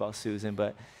 by the way, about Susan,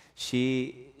 but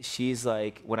she's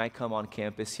like, when I come on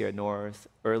campus here at North,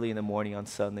 early in the morning on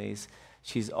Sundays,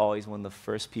 she's always one of the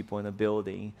first people in the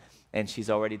building. And she's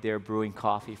already there brewing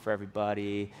coffee for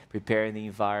everybody, preparing the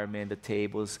environment, the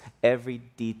tables. Every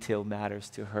detail matters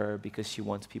to her because she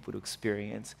wants people to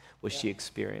experience what she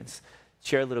experienced.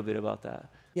 Share a little bit about that.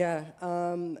 Yeah,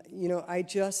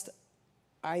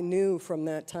 I knew from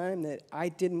that time that I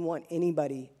didn't want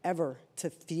anybody ever to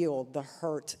feel the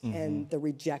hurt and the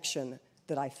rejection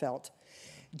that I felt.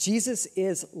 Jesus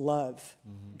is love.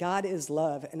 God is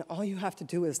love, and all you have to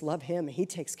do is love him, and he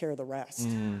takes care of the rest.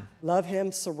 Love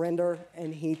him, surrender,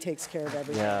 and he takes care of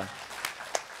everything. Yeah.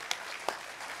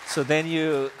 So then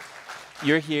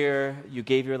you're here, you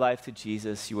gave your life to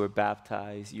Jesus, you were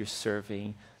baptized, you're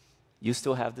serving, you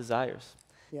still have desires.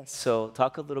 Yes. So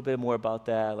talk a little bit more about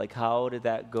that. Like, how did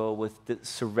that go with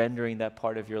surrendering that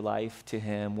part of your life to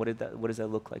him? What does that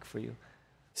look like for you?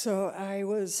 So I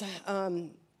was,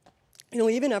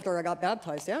 even after I got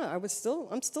baptized, I'm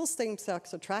still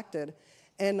same-sex attracted.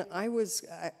 And I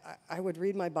would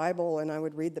read my Bible, and I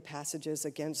would read the passages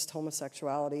against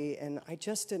homosexuality, and I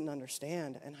just didn't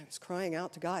understand. And I was crying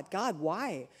out to God, God,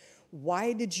 why?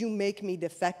 Why did you make me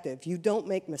defective? You don't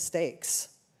make mistakes.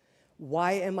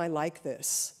 Why am I like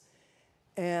this?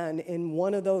 And in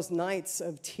one of those nights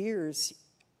of tears,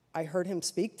 I heard him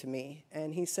speak to me,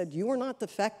 and he said, you are not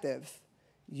defective.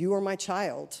 You are my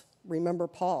child. Remember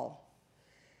Paul.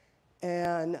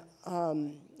 And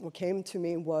what came to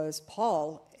me was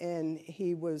Paul, and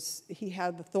he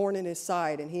had the thorn in his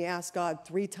side, and he asked God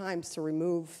 3 times to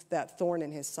remove that thorn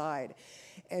in his side.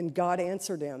 And God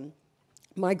answered him,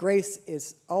 my grace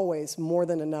is always more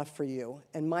than enough for you,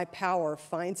 and my power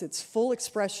finds its full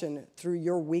expression through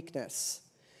your weakness.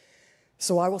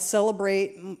 So I will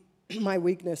celebrate my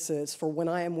weaknesses, for when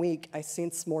I am weak, I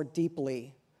sense more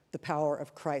deeply the power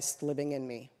of Christ living in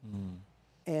me.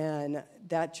 And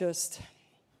that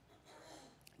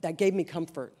gave me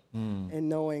comfort in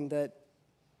knowing that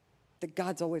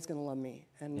God's always going to love me.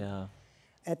 And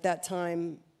at that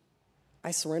time, I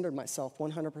surrendered myself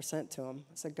 100% to him.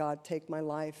 I said, God, take my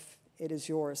life. It is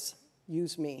yours.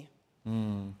 Use me.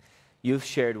 You've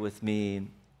shared with me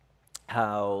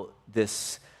how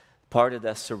this part of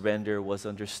that surrender was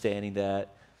understanding that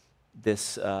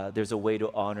there's a way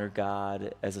to honor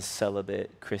God as a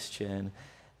celibate Christian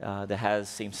that has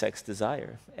same-sex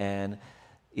desire. And,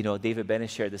 David Bennett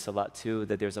shared this a lot too,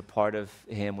 that there's a part of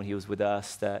him when he was with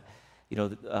us that,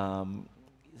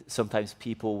 sometimes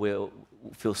people will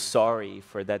feel sorry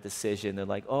for that decision. They're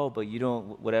like, oh, but you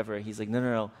don't, whatever. He's like,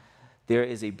 no. There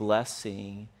is a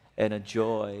blessing and a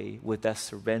joy with that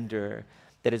surrender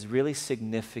that is really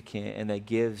significant and that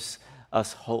gives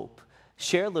us hope.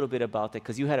 Share a little bit about that,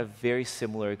 because you had a very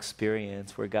similar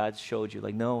experience where God showed you,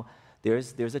 like, no,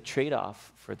 there's a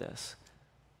trade-off for this.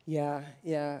 Yeah.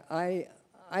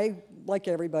 I like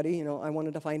everybody, I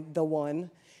wanted to find the one,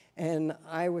 and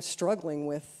I was struggling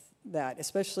with that,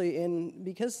 especially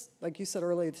because, like you said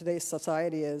earlier, today's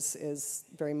society is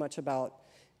very much about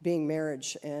being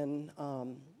marriage, and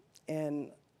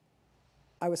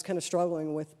I was kind of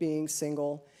struggling with being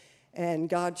single, and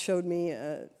God showed me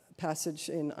a passage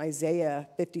in Isaiah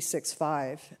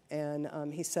 56:5,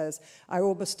 and he says, I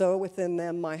will bestow within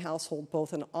them my household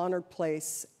both an honored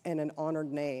place and an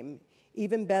honored name,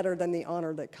 even better than the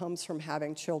honor that comes from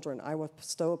having children. I will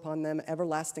bestow upon them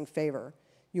everlasting favor.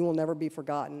 You will never be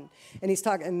forgotten. And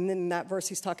in that verse,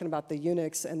 he's talking about the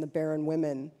eunuchs and the barren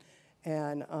women,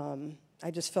 and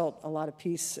I just felt a lot of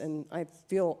peace, and I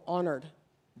feel honored.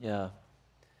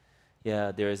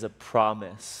 Yeah, there is a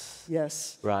promise.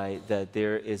 Yes. Right, that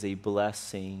there is a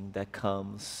blessing that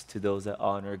comes to those that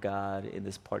honor God in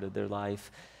this part of their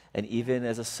life, and even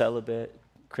as a celibate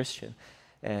Christian.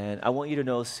 And I want you to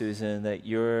know, Susan, that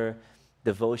your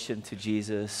devotion to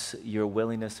Jesus, your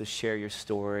willingness to share your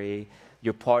story,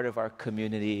 you're part of our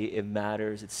community. It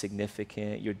matters. It's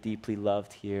significant. You're deeply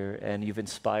loved here, and you've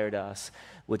inspired us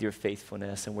with your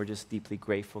faithfulness, and we're just deeply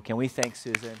grateful. Can we thank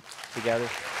Susan together?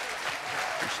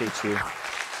 Appreciate you.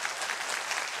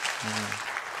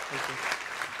 Thank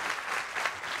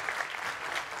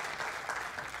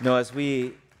you. As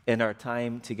we end our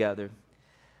time together,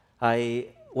 I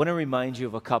want to remind you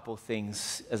of a couple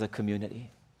things as a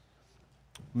community.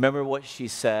 Remember what she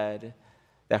said,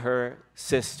 that her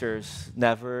sisters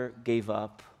never gave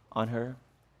up on her,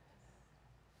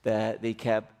 that they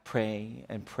kept praying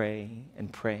and praying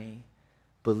and praying,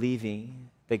 believing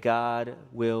that God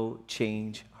will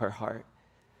change her heart.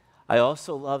 I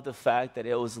also love the fact that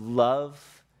it was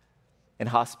love and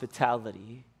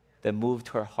hospitality that moved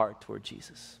her heart toward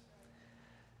Jesus.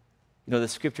 The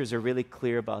scriptures are really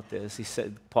clear about this. He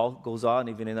said, Paul goes on,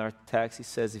 even in our text, he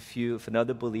says, if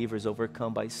another believer is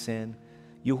overcome by sin,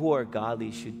 you who are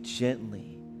godly should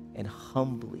gently and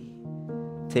humbly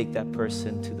take that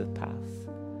person to the path.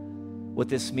 What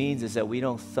this means is that we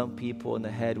don't thump people in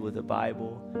the head with the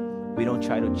Bible. We don't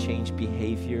try to change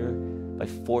behavior by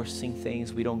forcing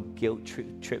things. We don't guilt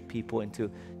trip people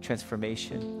into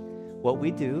transformation. What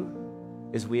we do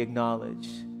is we acknowledge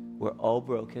we're all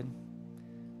broken.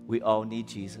 We all need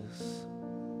Jesus.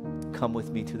 Come with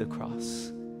me to the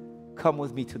cross. Come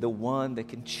with me to the one that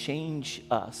can change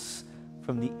us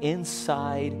from the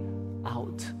inside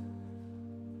out.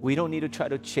 We don't need to try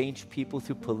to change people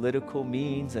through political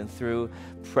means and through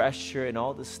pressure and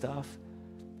all this stuff.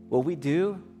 What we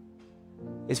do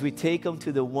is we take them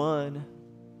to the one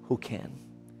who can,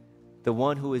 the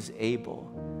one who is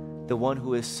able, the one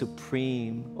who is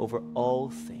supreme over all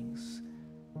things.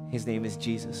 His name is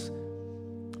Jesus.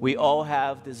 We all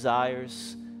have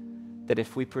desires that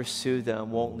if we pursue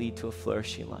them won't lead to a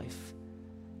flourishing life.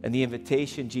 And the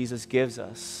invitation Jesus gives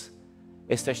us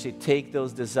is to actually take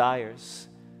those desires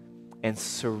and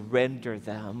surrender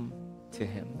them to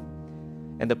Him.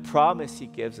 And the promise He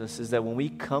gives us is that when we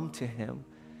come to Him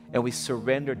and we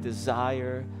surrender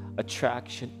desire,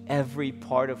 attraction, every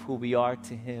part of who we are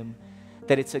to Him,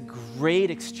 that it's a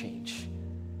great exchange,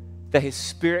 that His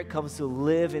Spirit comes to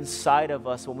live inside of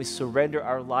us when we surrender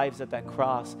our lives at that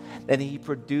cross, and He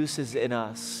produces in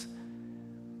us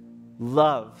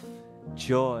love,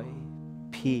 joy,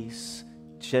 peace,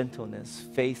 gentleness,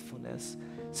 faithfulness,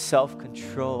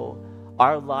 self-control.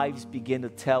 Our lives begin to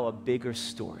tell a bigger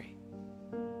story.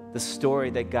 The story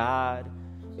that God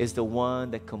is the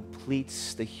one that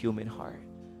completes the human heart.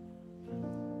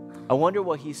 I wonder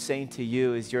what He's saying to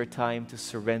you is your time to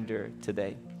surrender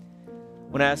today.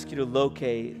 I want to ask you to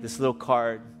locate this little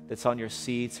card that's on your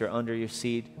seats or under your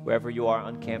seat, wherever you are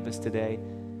on campus today.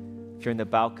 If you're in the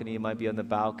balcony, it might be on the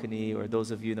balcony, or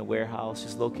those of you in the warehouse,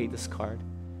 just locate this card.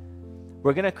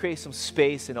 We're going to create some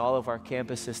space in all of our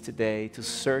campuses today to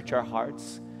search our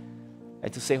hearts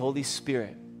and to say, Holy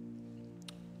Spirit,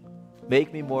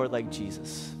 make me more like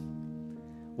Jesus.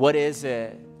 What is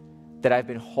it that I've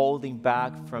been holding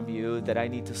back from you that I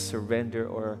need to surrender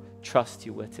or trust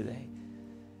you with today?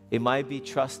 It might be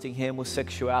trusting Him with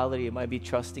sexuality. It might be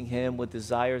trusting Him with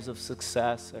desires of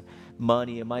success or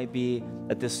money. It might be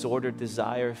a disordered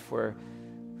desire for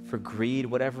greed,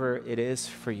 whatever it is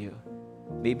for you.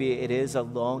 Maybe it is a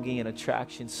longing and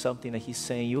attraction, something that He's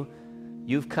saying,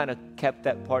 You've kind of kept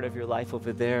that part of your life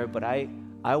over there, but I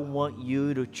want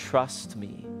you to trust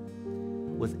me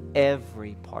with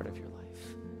every part of your life.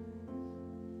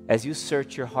 As you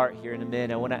search your heart here in a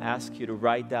minute, I want to ask you to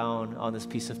write down on this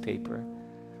piece of paper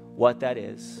what that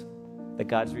is that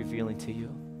God's revealing to you.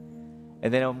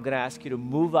 And then I'm going to ask you to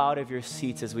move out of your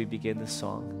seats as we begin the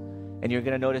song. And you're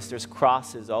going to notice there's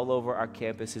crosses all over our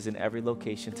campuses in every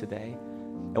location today.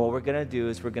 And what we're going to do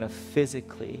is we're going to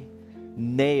physically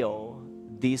nail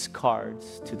these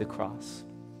cards to the cross.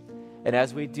 And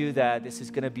as we do that, this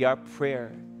is going to be our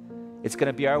prayer. It's going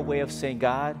to be our way of saying,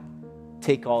 God,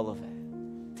 take all of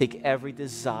it. Take every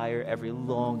desire, every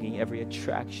longing, every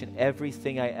attraction,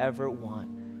 everything I ever want.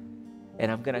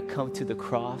 And I'm going to come to the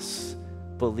cross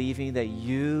believing that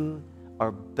you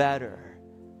are better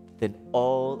than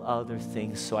all other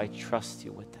things, so I trust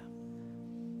you with them.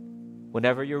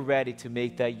 Whenever you're ready to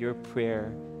make that your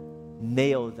prayer,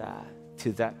 nail that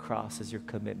to that cross as your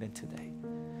commitment today.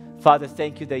 Father,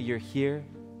 thank you that you're here.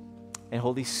 And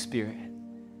Holy Spirit,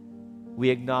 we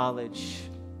acknowledge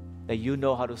that you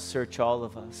know how to search all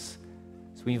of us.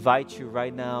 So we invite you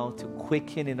right now to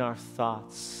quicken in our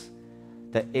thoughts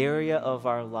the area of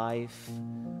our life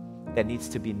that needs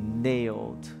to be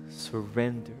nailed,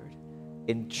 surrendered,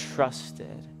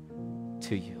 entrusted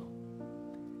to you.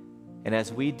 And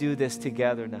as we do this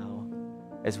together now,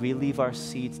 as we leave our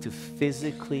seats to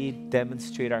physically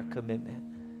demonstrate our commitment,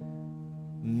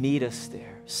 meet us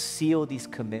there, seal these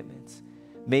commitments.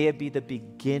 May it be the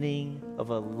beginning of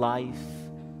a life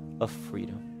of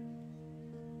freedom.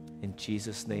 In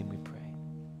Jesus' name we pray.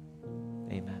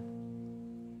 Amen.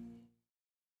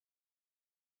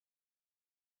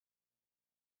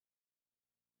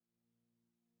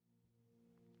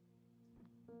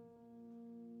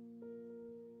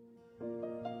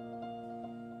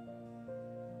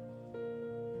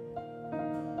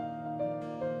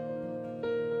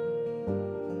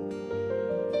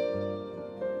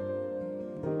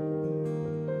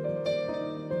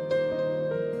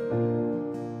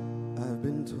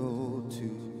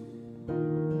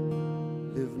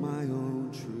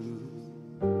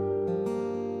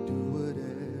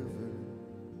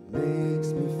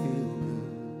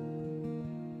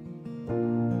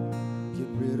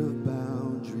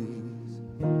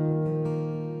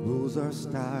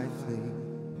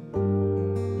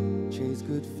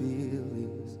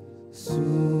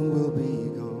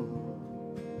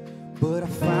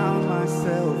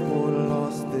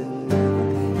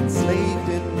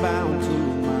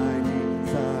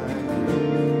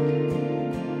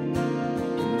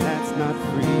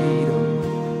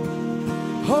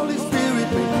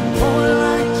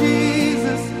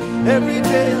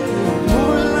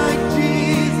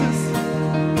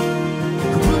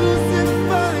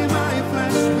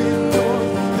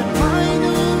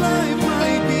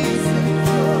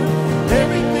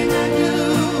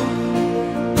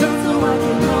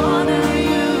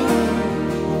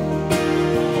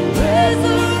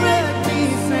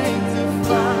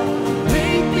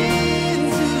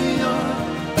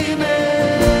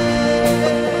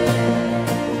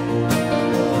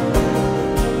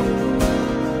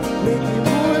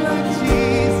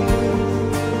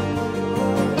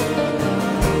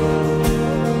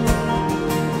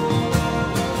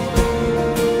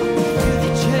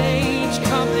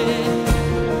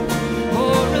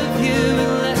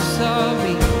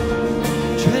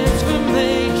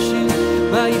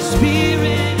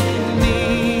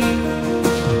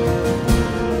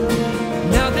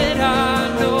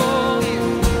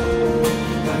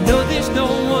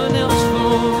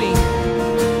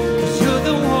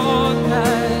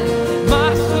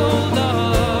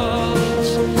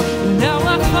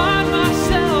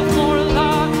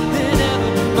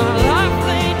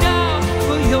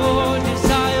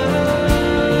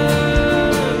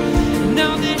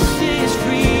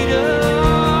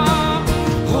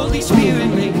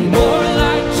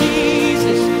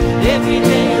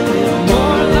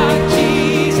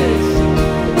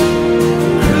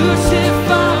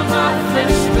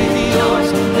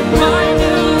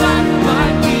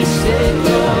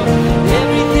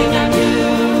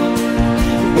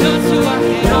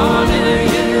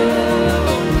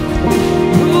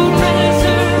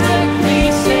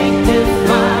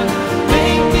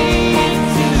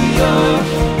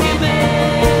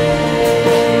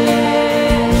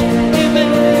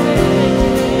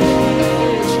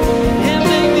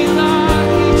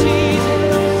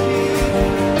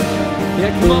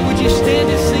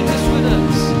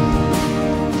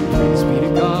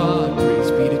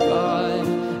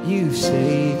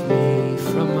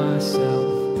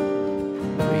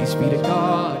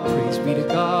 Praise be to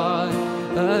God,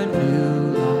 a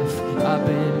new life I've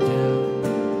been dealt.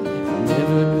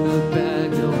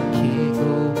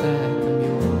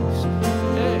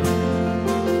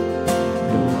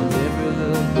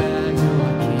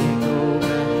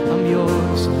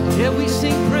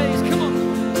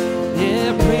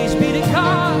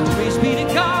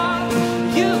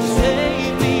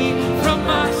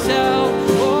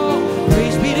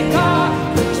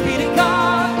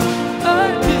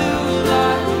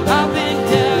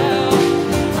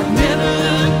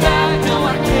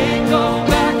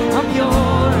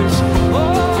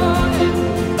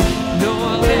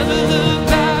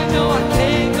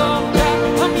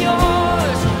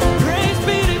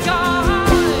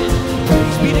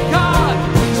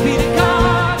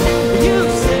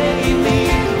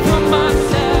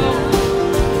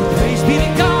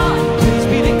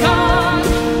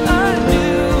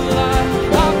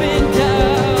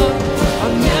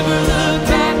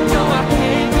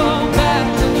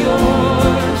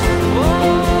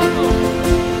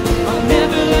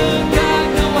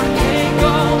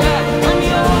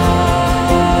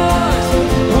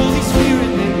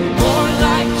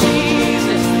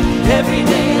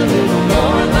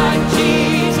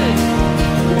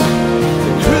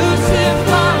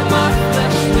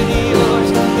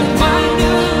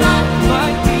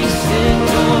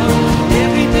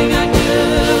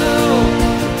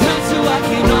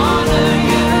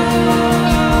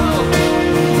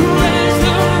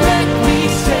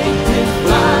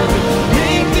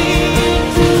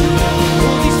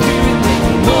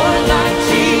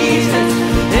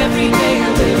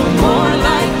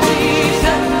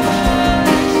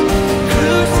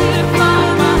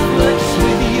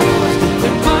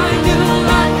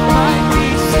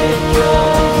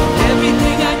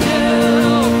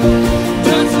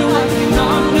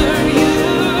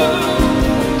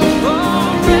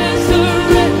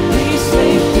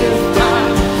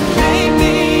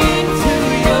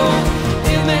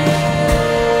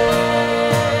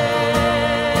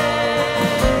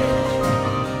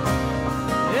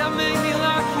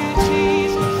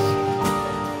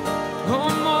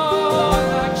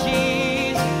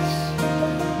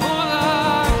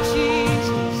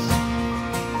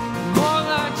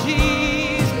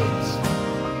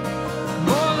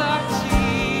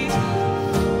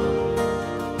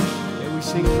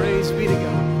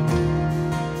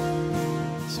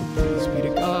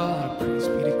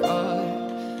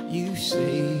 You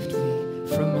saved me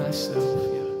from myself,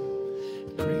 yeah.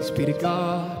 Praise be to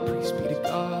God, praise be to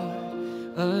God.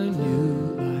 A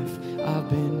new life I've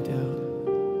been dealt.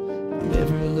 I'll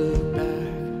never look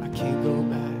back, I can't go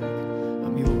back.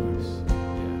 I'm yours,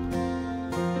 yeah.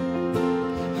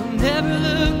 I'll never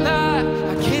look back,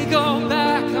 I can't go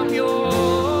back. I'm yours.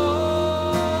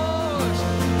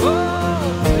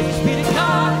 Oh, praise be to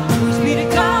God, praise be to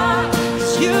God.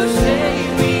 'Cause you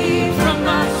saved me from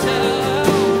myself.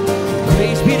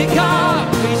 Praise be to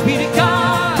God, praise be to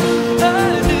God. A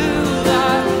new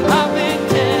life I've been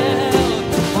dealt.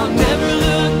 I'll never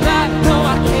look back, no,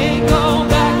 I can't go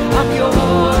back. I'm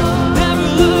yours. Never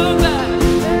look back,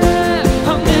 yeah.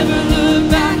 I'll never look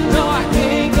back, no, I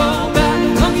can't go back.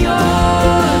 I'm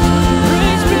yours.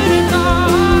 Praise be to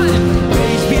God,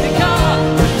 praise be to God,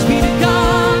 praise be to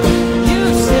God. You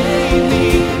saved me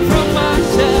from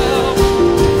myself.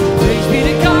 Praise be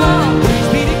to God, praise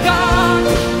be to God.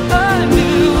 A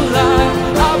new life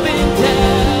I've been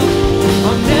dealt.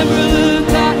 I'll never look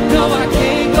back, no, I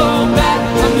can't go back.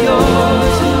 I'm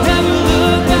yours. Never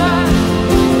look back,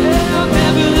 yeah, I'll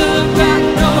never look back,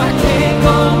 no, I can't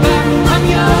go back. I'm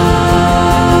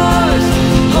yours.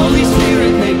 Holy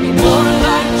Spirit, make me more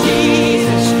like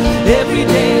Jesus. Every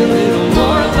day a little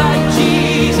more like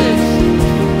Jesus.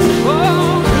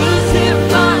 Oh,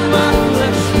 crucify my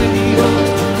flesh with yours,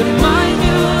 that my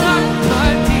new life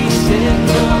might be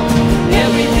central.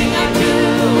 Everything I do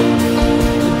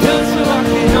so I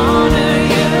can honor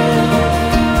you.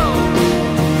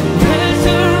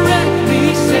 Resurrect me,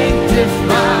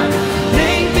 sanctify,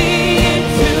 make me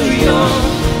into your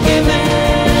image.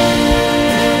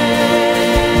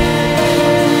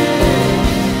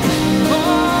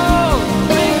 Oh,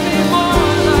 make me more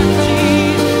like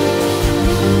Jesus.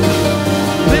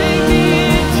 Make me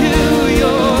into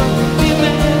your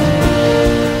image.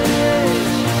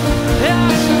 Yeah,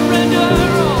 I surrender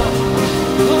all.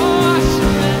 Oh, I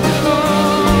surrender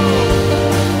all.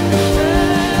 Yeah.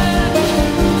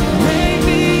 Make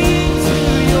me into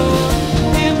your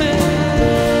image.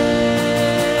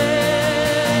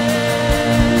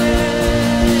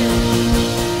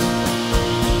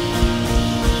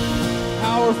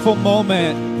 Powerful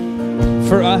moment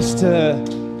for us to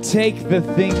take the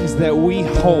things that we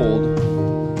hold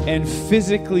and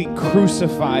physically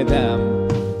crucify them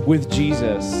with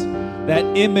Jesus. That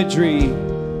imagery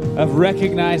of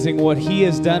recognizing what he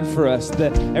has done for us,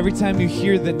 that every time you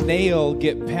hear the nail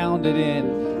get pounded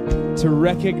in, to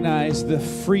recognize the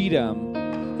freedom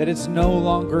that it's no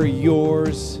longer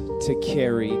yours to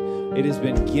carry. It has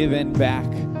been given back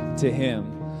to him.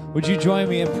 Would you join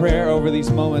me in prayer over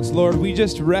these moments? Lord, we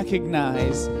just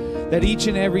recognize that each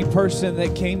and every person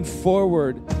that came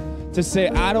forward to say,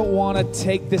 I don't want to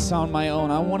take this on my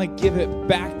own. I want to give it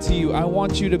back to you. I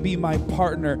want you to be my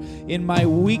partner. In my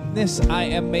weakness, I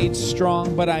am made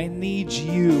strong, but I need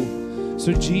you.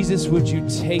 So Jesus, would you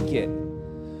take it?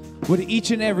 Would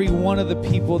each and every one of the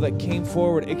people that came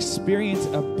forward experience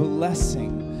a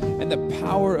blessing and the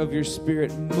power of your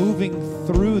Spirit moving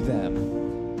through them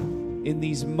in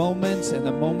these moments and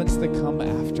the moments that come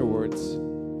afterwards?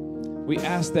 We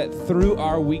ask that through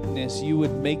our weakness, you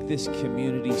would make this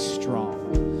community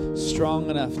strong, strong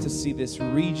enough to see this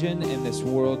region and this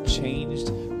world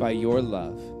changed by your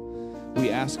love.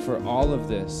 We ask for all of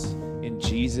this in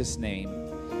Jesus' name.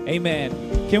 Amen.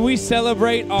 Can we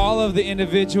celebrate all of the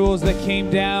individuals that came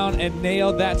down and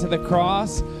nailed that to the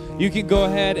cross? You can go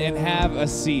ahead and have a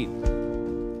seat.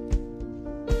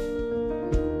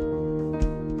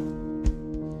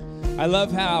 I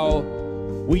love how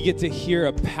we get to hear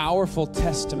a powerful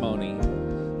testimony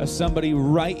of somebody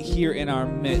right here in our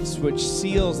midst, which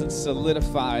seals and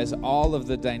solidifies all of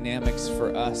the dynamics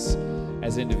for us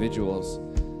as individuals.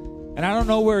 And I don't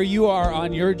know where you are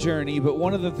on your journey, but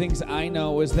one of the things I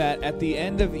know is that at the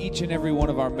end of each and every one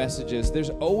of our messages,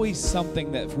 there's always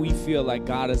something that we feel like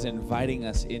God is inviting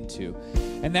us into.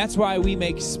 And that's why we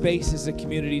make space as a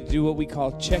community to do what we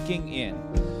call checking in.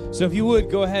 So if you would,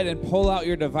 go ahead and pull out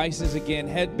your devices again,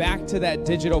 head back to that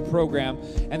digital program,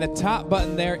 and the top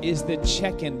button there is the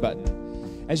check-in button.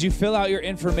 As you fill out your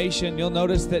information, you'll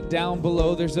notice that down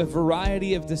below there's a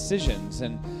variety of decisions,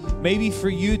 and maybe for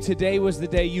you today was the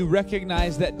day you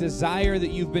recognize that desire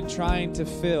that you've been trying to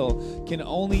fill can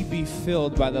only be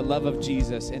filled by the love of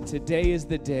Jesus, and today is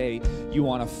the day you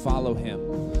want to follow him.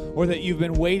 Or that you've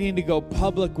been waiting to go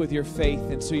public with your faith,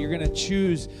 and so you're going to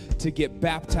choose to get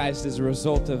baptized as a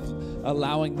result of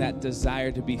allowing that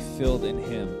desire to be filled in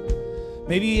him.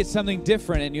 Maybe it's something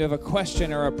different and you have a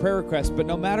question or a prayer request, but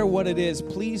no matter what it is,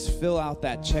 please fill out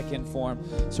that check-in form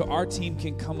so our team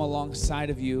can come alongside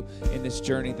of you in this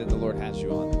journey that the Lord has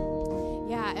you on.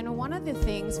 Yeah, and one of the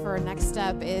things for our next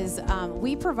step is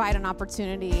we provide an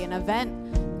opportunity, an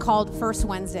event called First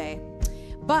Wednesday.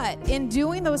 But in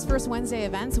doing those First Wednesday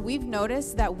events, we've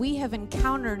noticed that we have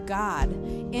encountered God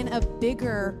in a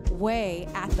bigger way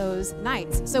at those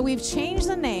nights. So we've changed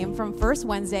the name from First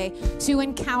Wednesday to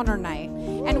Encounter Night.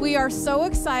 And we are so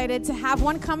excited to have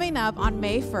one coming up on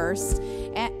May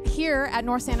 1st here at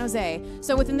North San Jose.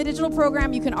 So within the digital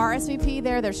program, you can RSVP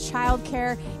there. There's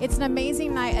childcare. It's an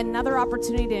amazing night, another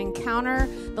opportunity to encounter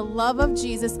the love of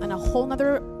Jesus in a whole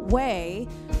nother way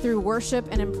through worship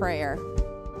and in prayer.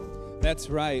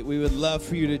 That's right. We would love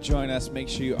for you to join us. Make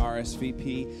sure you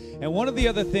RSVP. And one of the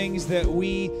other things that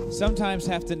we sometimes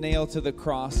have to nail to the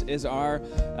cross is our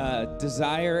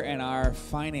desire and our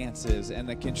finances and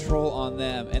the control on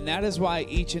them. And that is why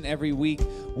each and every week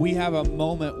we have a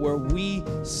moment where we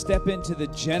step into the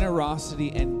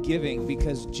generosity and giving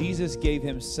because Jesus gave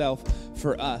himself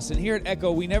for us. And here at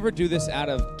Echo, we never do this out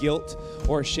of guilt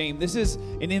or shame. This is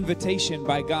an invitation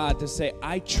by God to say,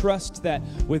 I trust that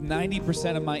with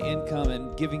 90% of my income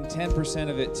and giving 10%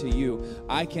 of it to you,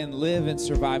 I can live and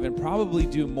survive and probably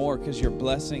do more because your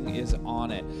blessing is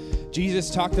on it. Jesus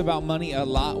talked about money a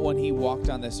lot when he walked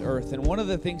on this earth. And one of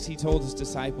the things he told his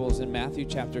disciples in Matthew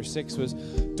chapter 6 was,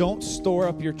 don't store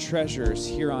up your treasures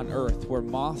here on earth where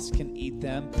moths can eat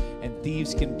them and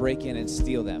thieves can break in and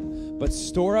steal them. But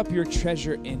store up your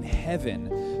treasure in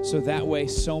heaven so that way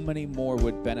so many more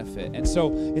would benefit. And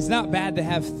so it's not bad to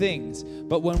have things,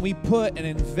 but when we put and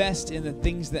invest in the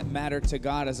things that matter to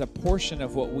God as a portion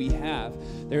of what we have,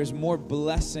 there's more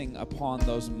blessing upon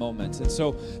those moments. And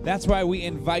so that's why we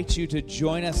invite you to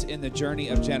join us in the journey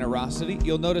of generosity.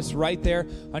 You'll notice right there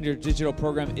on your digital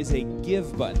program is a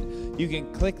give button. You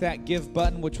can click that give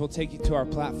button, which will take you to our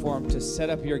platform to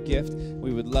set up your gift.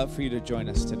 We would love for you to join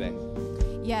us today.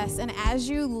 Yes, and as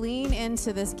you lean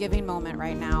into this giving moment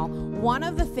right now, one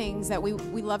of the things that we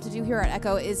love to do here at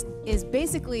Echo is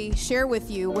basically share with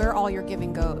you where all your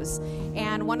giving goes.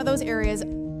 And one of those areas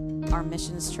are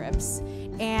missions trips.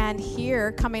 And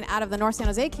here, coming out of the North San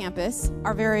Jose campus,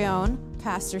 our very own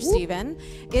Pastor Stephen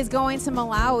is going to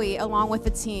Malawi along with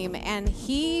the team. And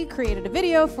he created a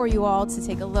video for you all to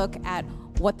take a look at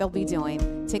what they'll be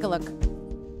doing. Take a look.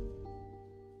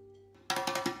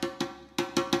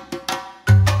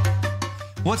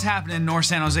 What's happening, North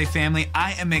San Jose family?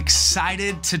 I am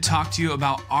excited to talk to you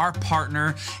about our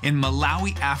partner in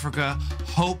Malawi, Africa,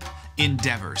 Hope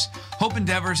Endeavors. Hope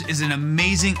Endeavors is an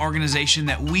amazing organization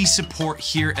that we support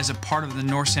here as a part of the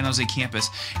North San Jose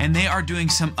campus, and they are doing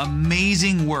some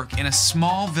amazing work in a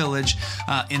small village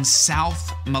in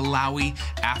South Malawi,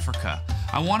 Africa.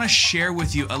 I want to share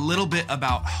with you a little bit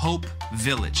about Hope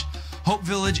Village. Hope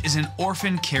Village is an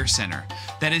orphan care center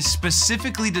that is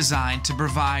specifically designed to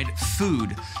provide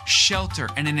food, shelter,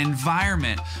 and an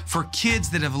environment for kids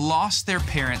that have lost their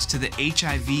parents to the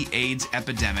HIV/AIDS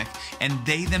epidemic, and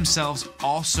they themselves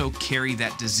also carry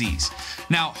that disease.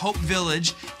 Now, Hope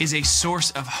Village is a source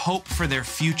of hope for their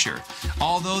future.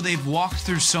 Although they've walked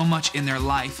through so much in their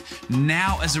life,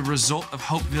 now as a result of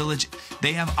Hope Village,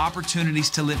 they have opportunities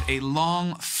to live a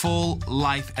long, full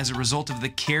life as a result of the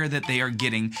care that they are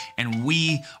getting, and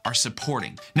we are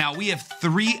supporting. Now, we have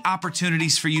 3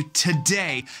 opportunities for you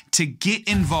today to get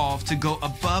involved, to go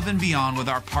above and beyond with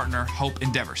our partner, Hope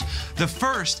Endeavors. The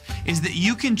first is that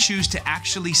you can choose to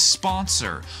actually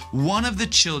sponsor one of the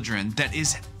children that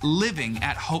is living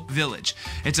at Hope Village.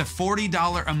 It's a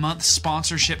 $40 a month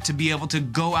sponsorship to be able to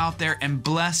go out there and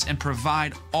bless and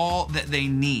provide all that they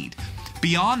need.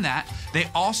 Beyond that, they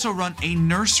also run a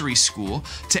nursery school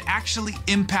to actually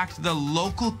impact the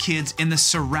local kids in the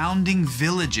surrounding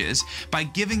villages by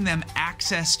giving them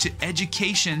access to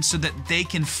education so that they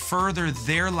can further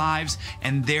their lives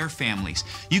and their families.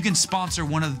 You can sponsor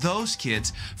one of those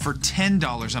kids for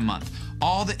 $10 a month.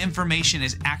 All the information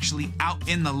is actually out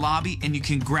in the lobby, and you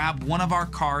can grab one of our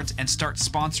cards and start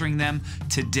sponsoring them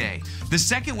today. The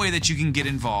second way that you can get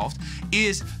involved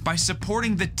is by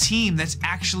supporting the team that's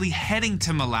actually heading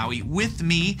to Malawi with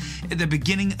me at the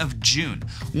beginning of June.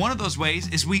 One of those ways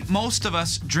is most of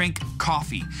us drink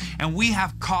coffee, and we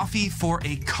have Coffee for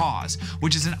a Cause,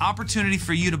 which is an opportunity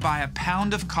for you to buy a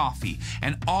pound of coffee,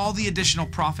 and all the additional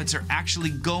profits are actually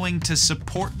going to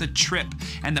support the trip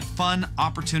and the fun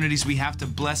opportunities we have to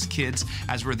bless kids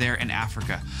as we're there in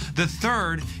Africa. The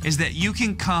third is that you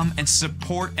can come and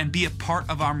support and be a part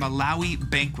of our Malawi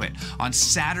banquet on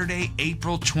Saturday,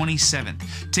 April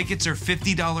 27th. Tickets are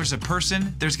 $50 a person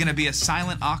person, there's going to be a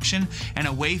silent auction and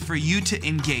a way for you to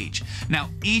engage.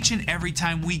 Now, each and every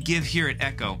time we give here at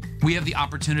Echo, we have the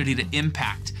opportunity to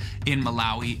impact in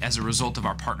Malawi as a result of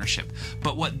our partnership.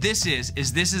 But what this is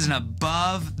this is an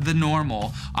above the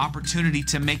normal opportunity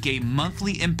to make a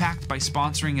monthly impact by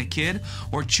sponsoring a kid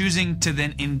or choosing to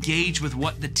then engage with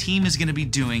what the team is going to be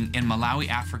doing in Malawi,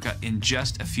 Africa in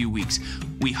just a few weeks.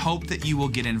 We hope that you will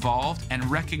get involved and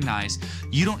recognize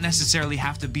you don't necessarily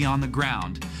have to be on the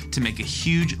ground to make a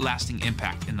huge lasting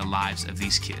impact in the lives of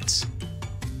these kids.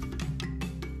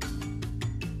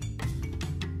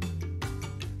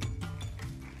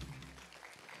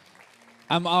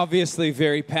 I'm obviously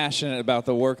very passionate about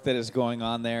the work that is going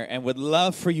on there and would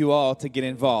love for you all to get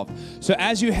involved. So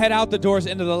as you head out the doors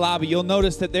into the lobby, you'll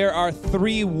notice that there are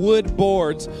 3 wood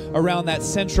boards around that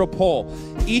central pole.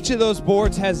 Each of those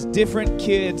boards has different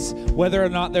kids, whether or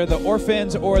not they're the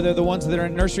orphans or they're the ones that are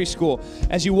in nursery school.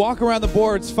 As you walk around the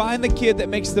boards, find the kid that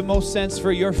makes the most sense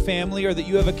for your family or that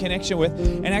you have a connection with,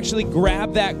 and actually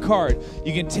grab that card.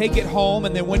 You can take it home,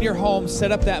 and then when you're home,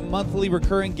 set up that monthly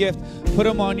recurring gift, put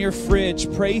them on your fridge,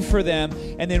 pray for them,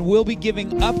 and then we'll be giving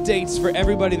updates for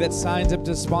everybody that signs up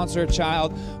to sponsor a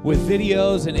child with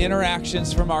videos and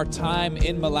interactions from our time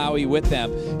in Malawi with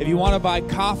them. If you want to buy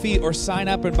coffee or sign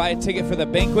up and buy a ticket for the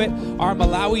banquet, our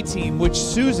Malawi team, which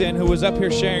Susan, who was up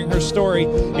here sharing her story,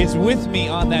 is with me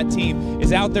on that team,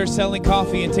 is out there selling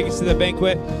coffee and tickets to the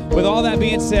banquet. With all that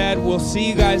being said, we'll see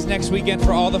you guys next weekend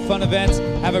for all the fun events.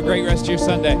 Have a great rest of your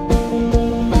Sunday.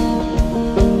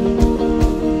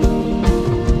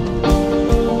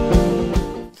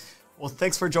 Well,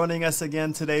 thanks for joining us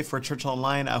again today for Church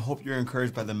Online. I hope you're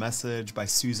encouraged by the message, by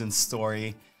Susan's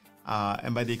story,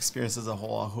 and by the experience as a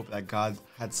whole. I hope that God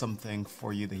had something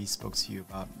for you that he spoke to you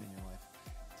about in your life.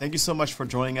 Thank you so much for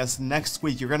joining us. Next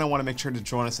week, you're going to want to make sure to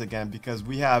join us again because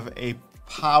we have a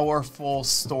powerful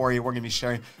story we're going to be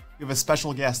sharing. We have a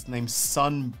special guest named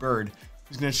Sunbird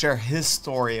who's going to share his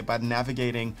story about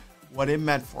navigating what it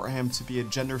meant for him to be a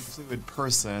gender fluid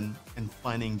person and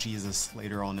finding Jesus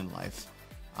later on in life.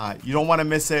 You don't want to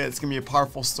miss it. It's going to be a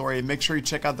powerful story. Make sure you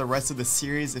check out the rest of the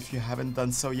series if you haven't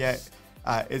done so yet.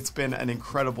 It's been an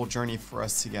incredible journey for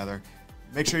us together.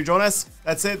 Make sure you join us.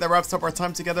 That's it. That wraps up our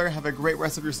time together. Have a great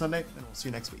rest of your Sunday, and we'll see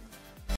you next week.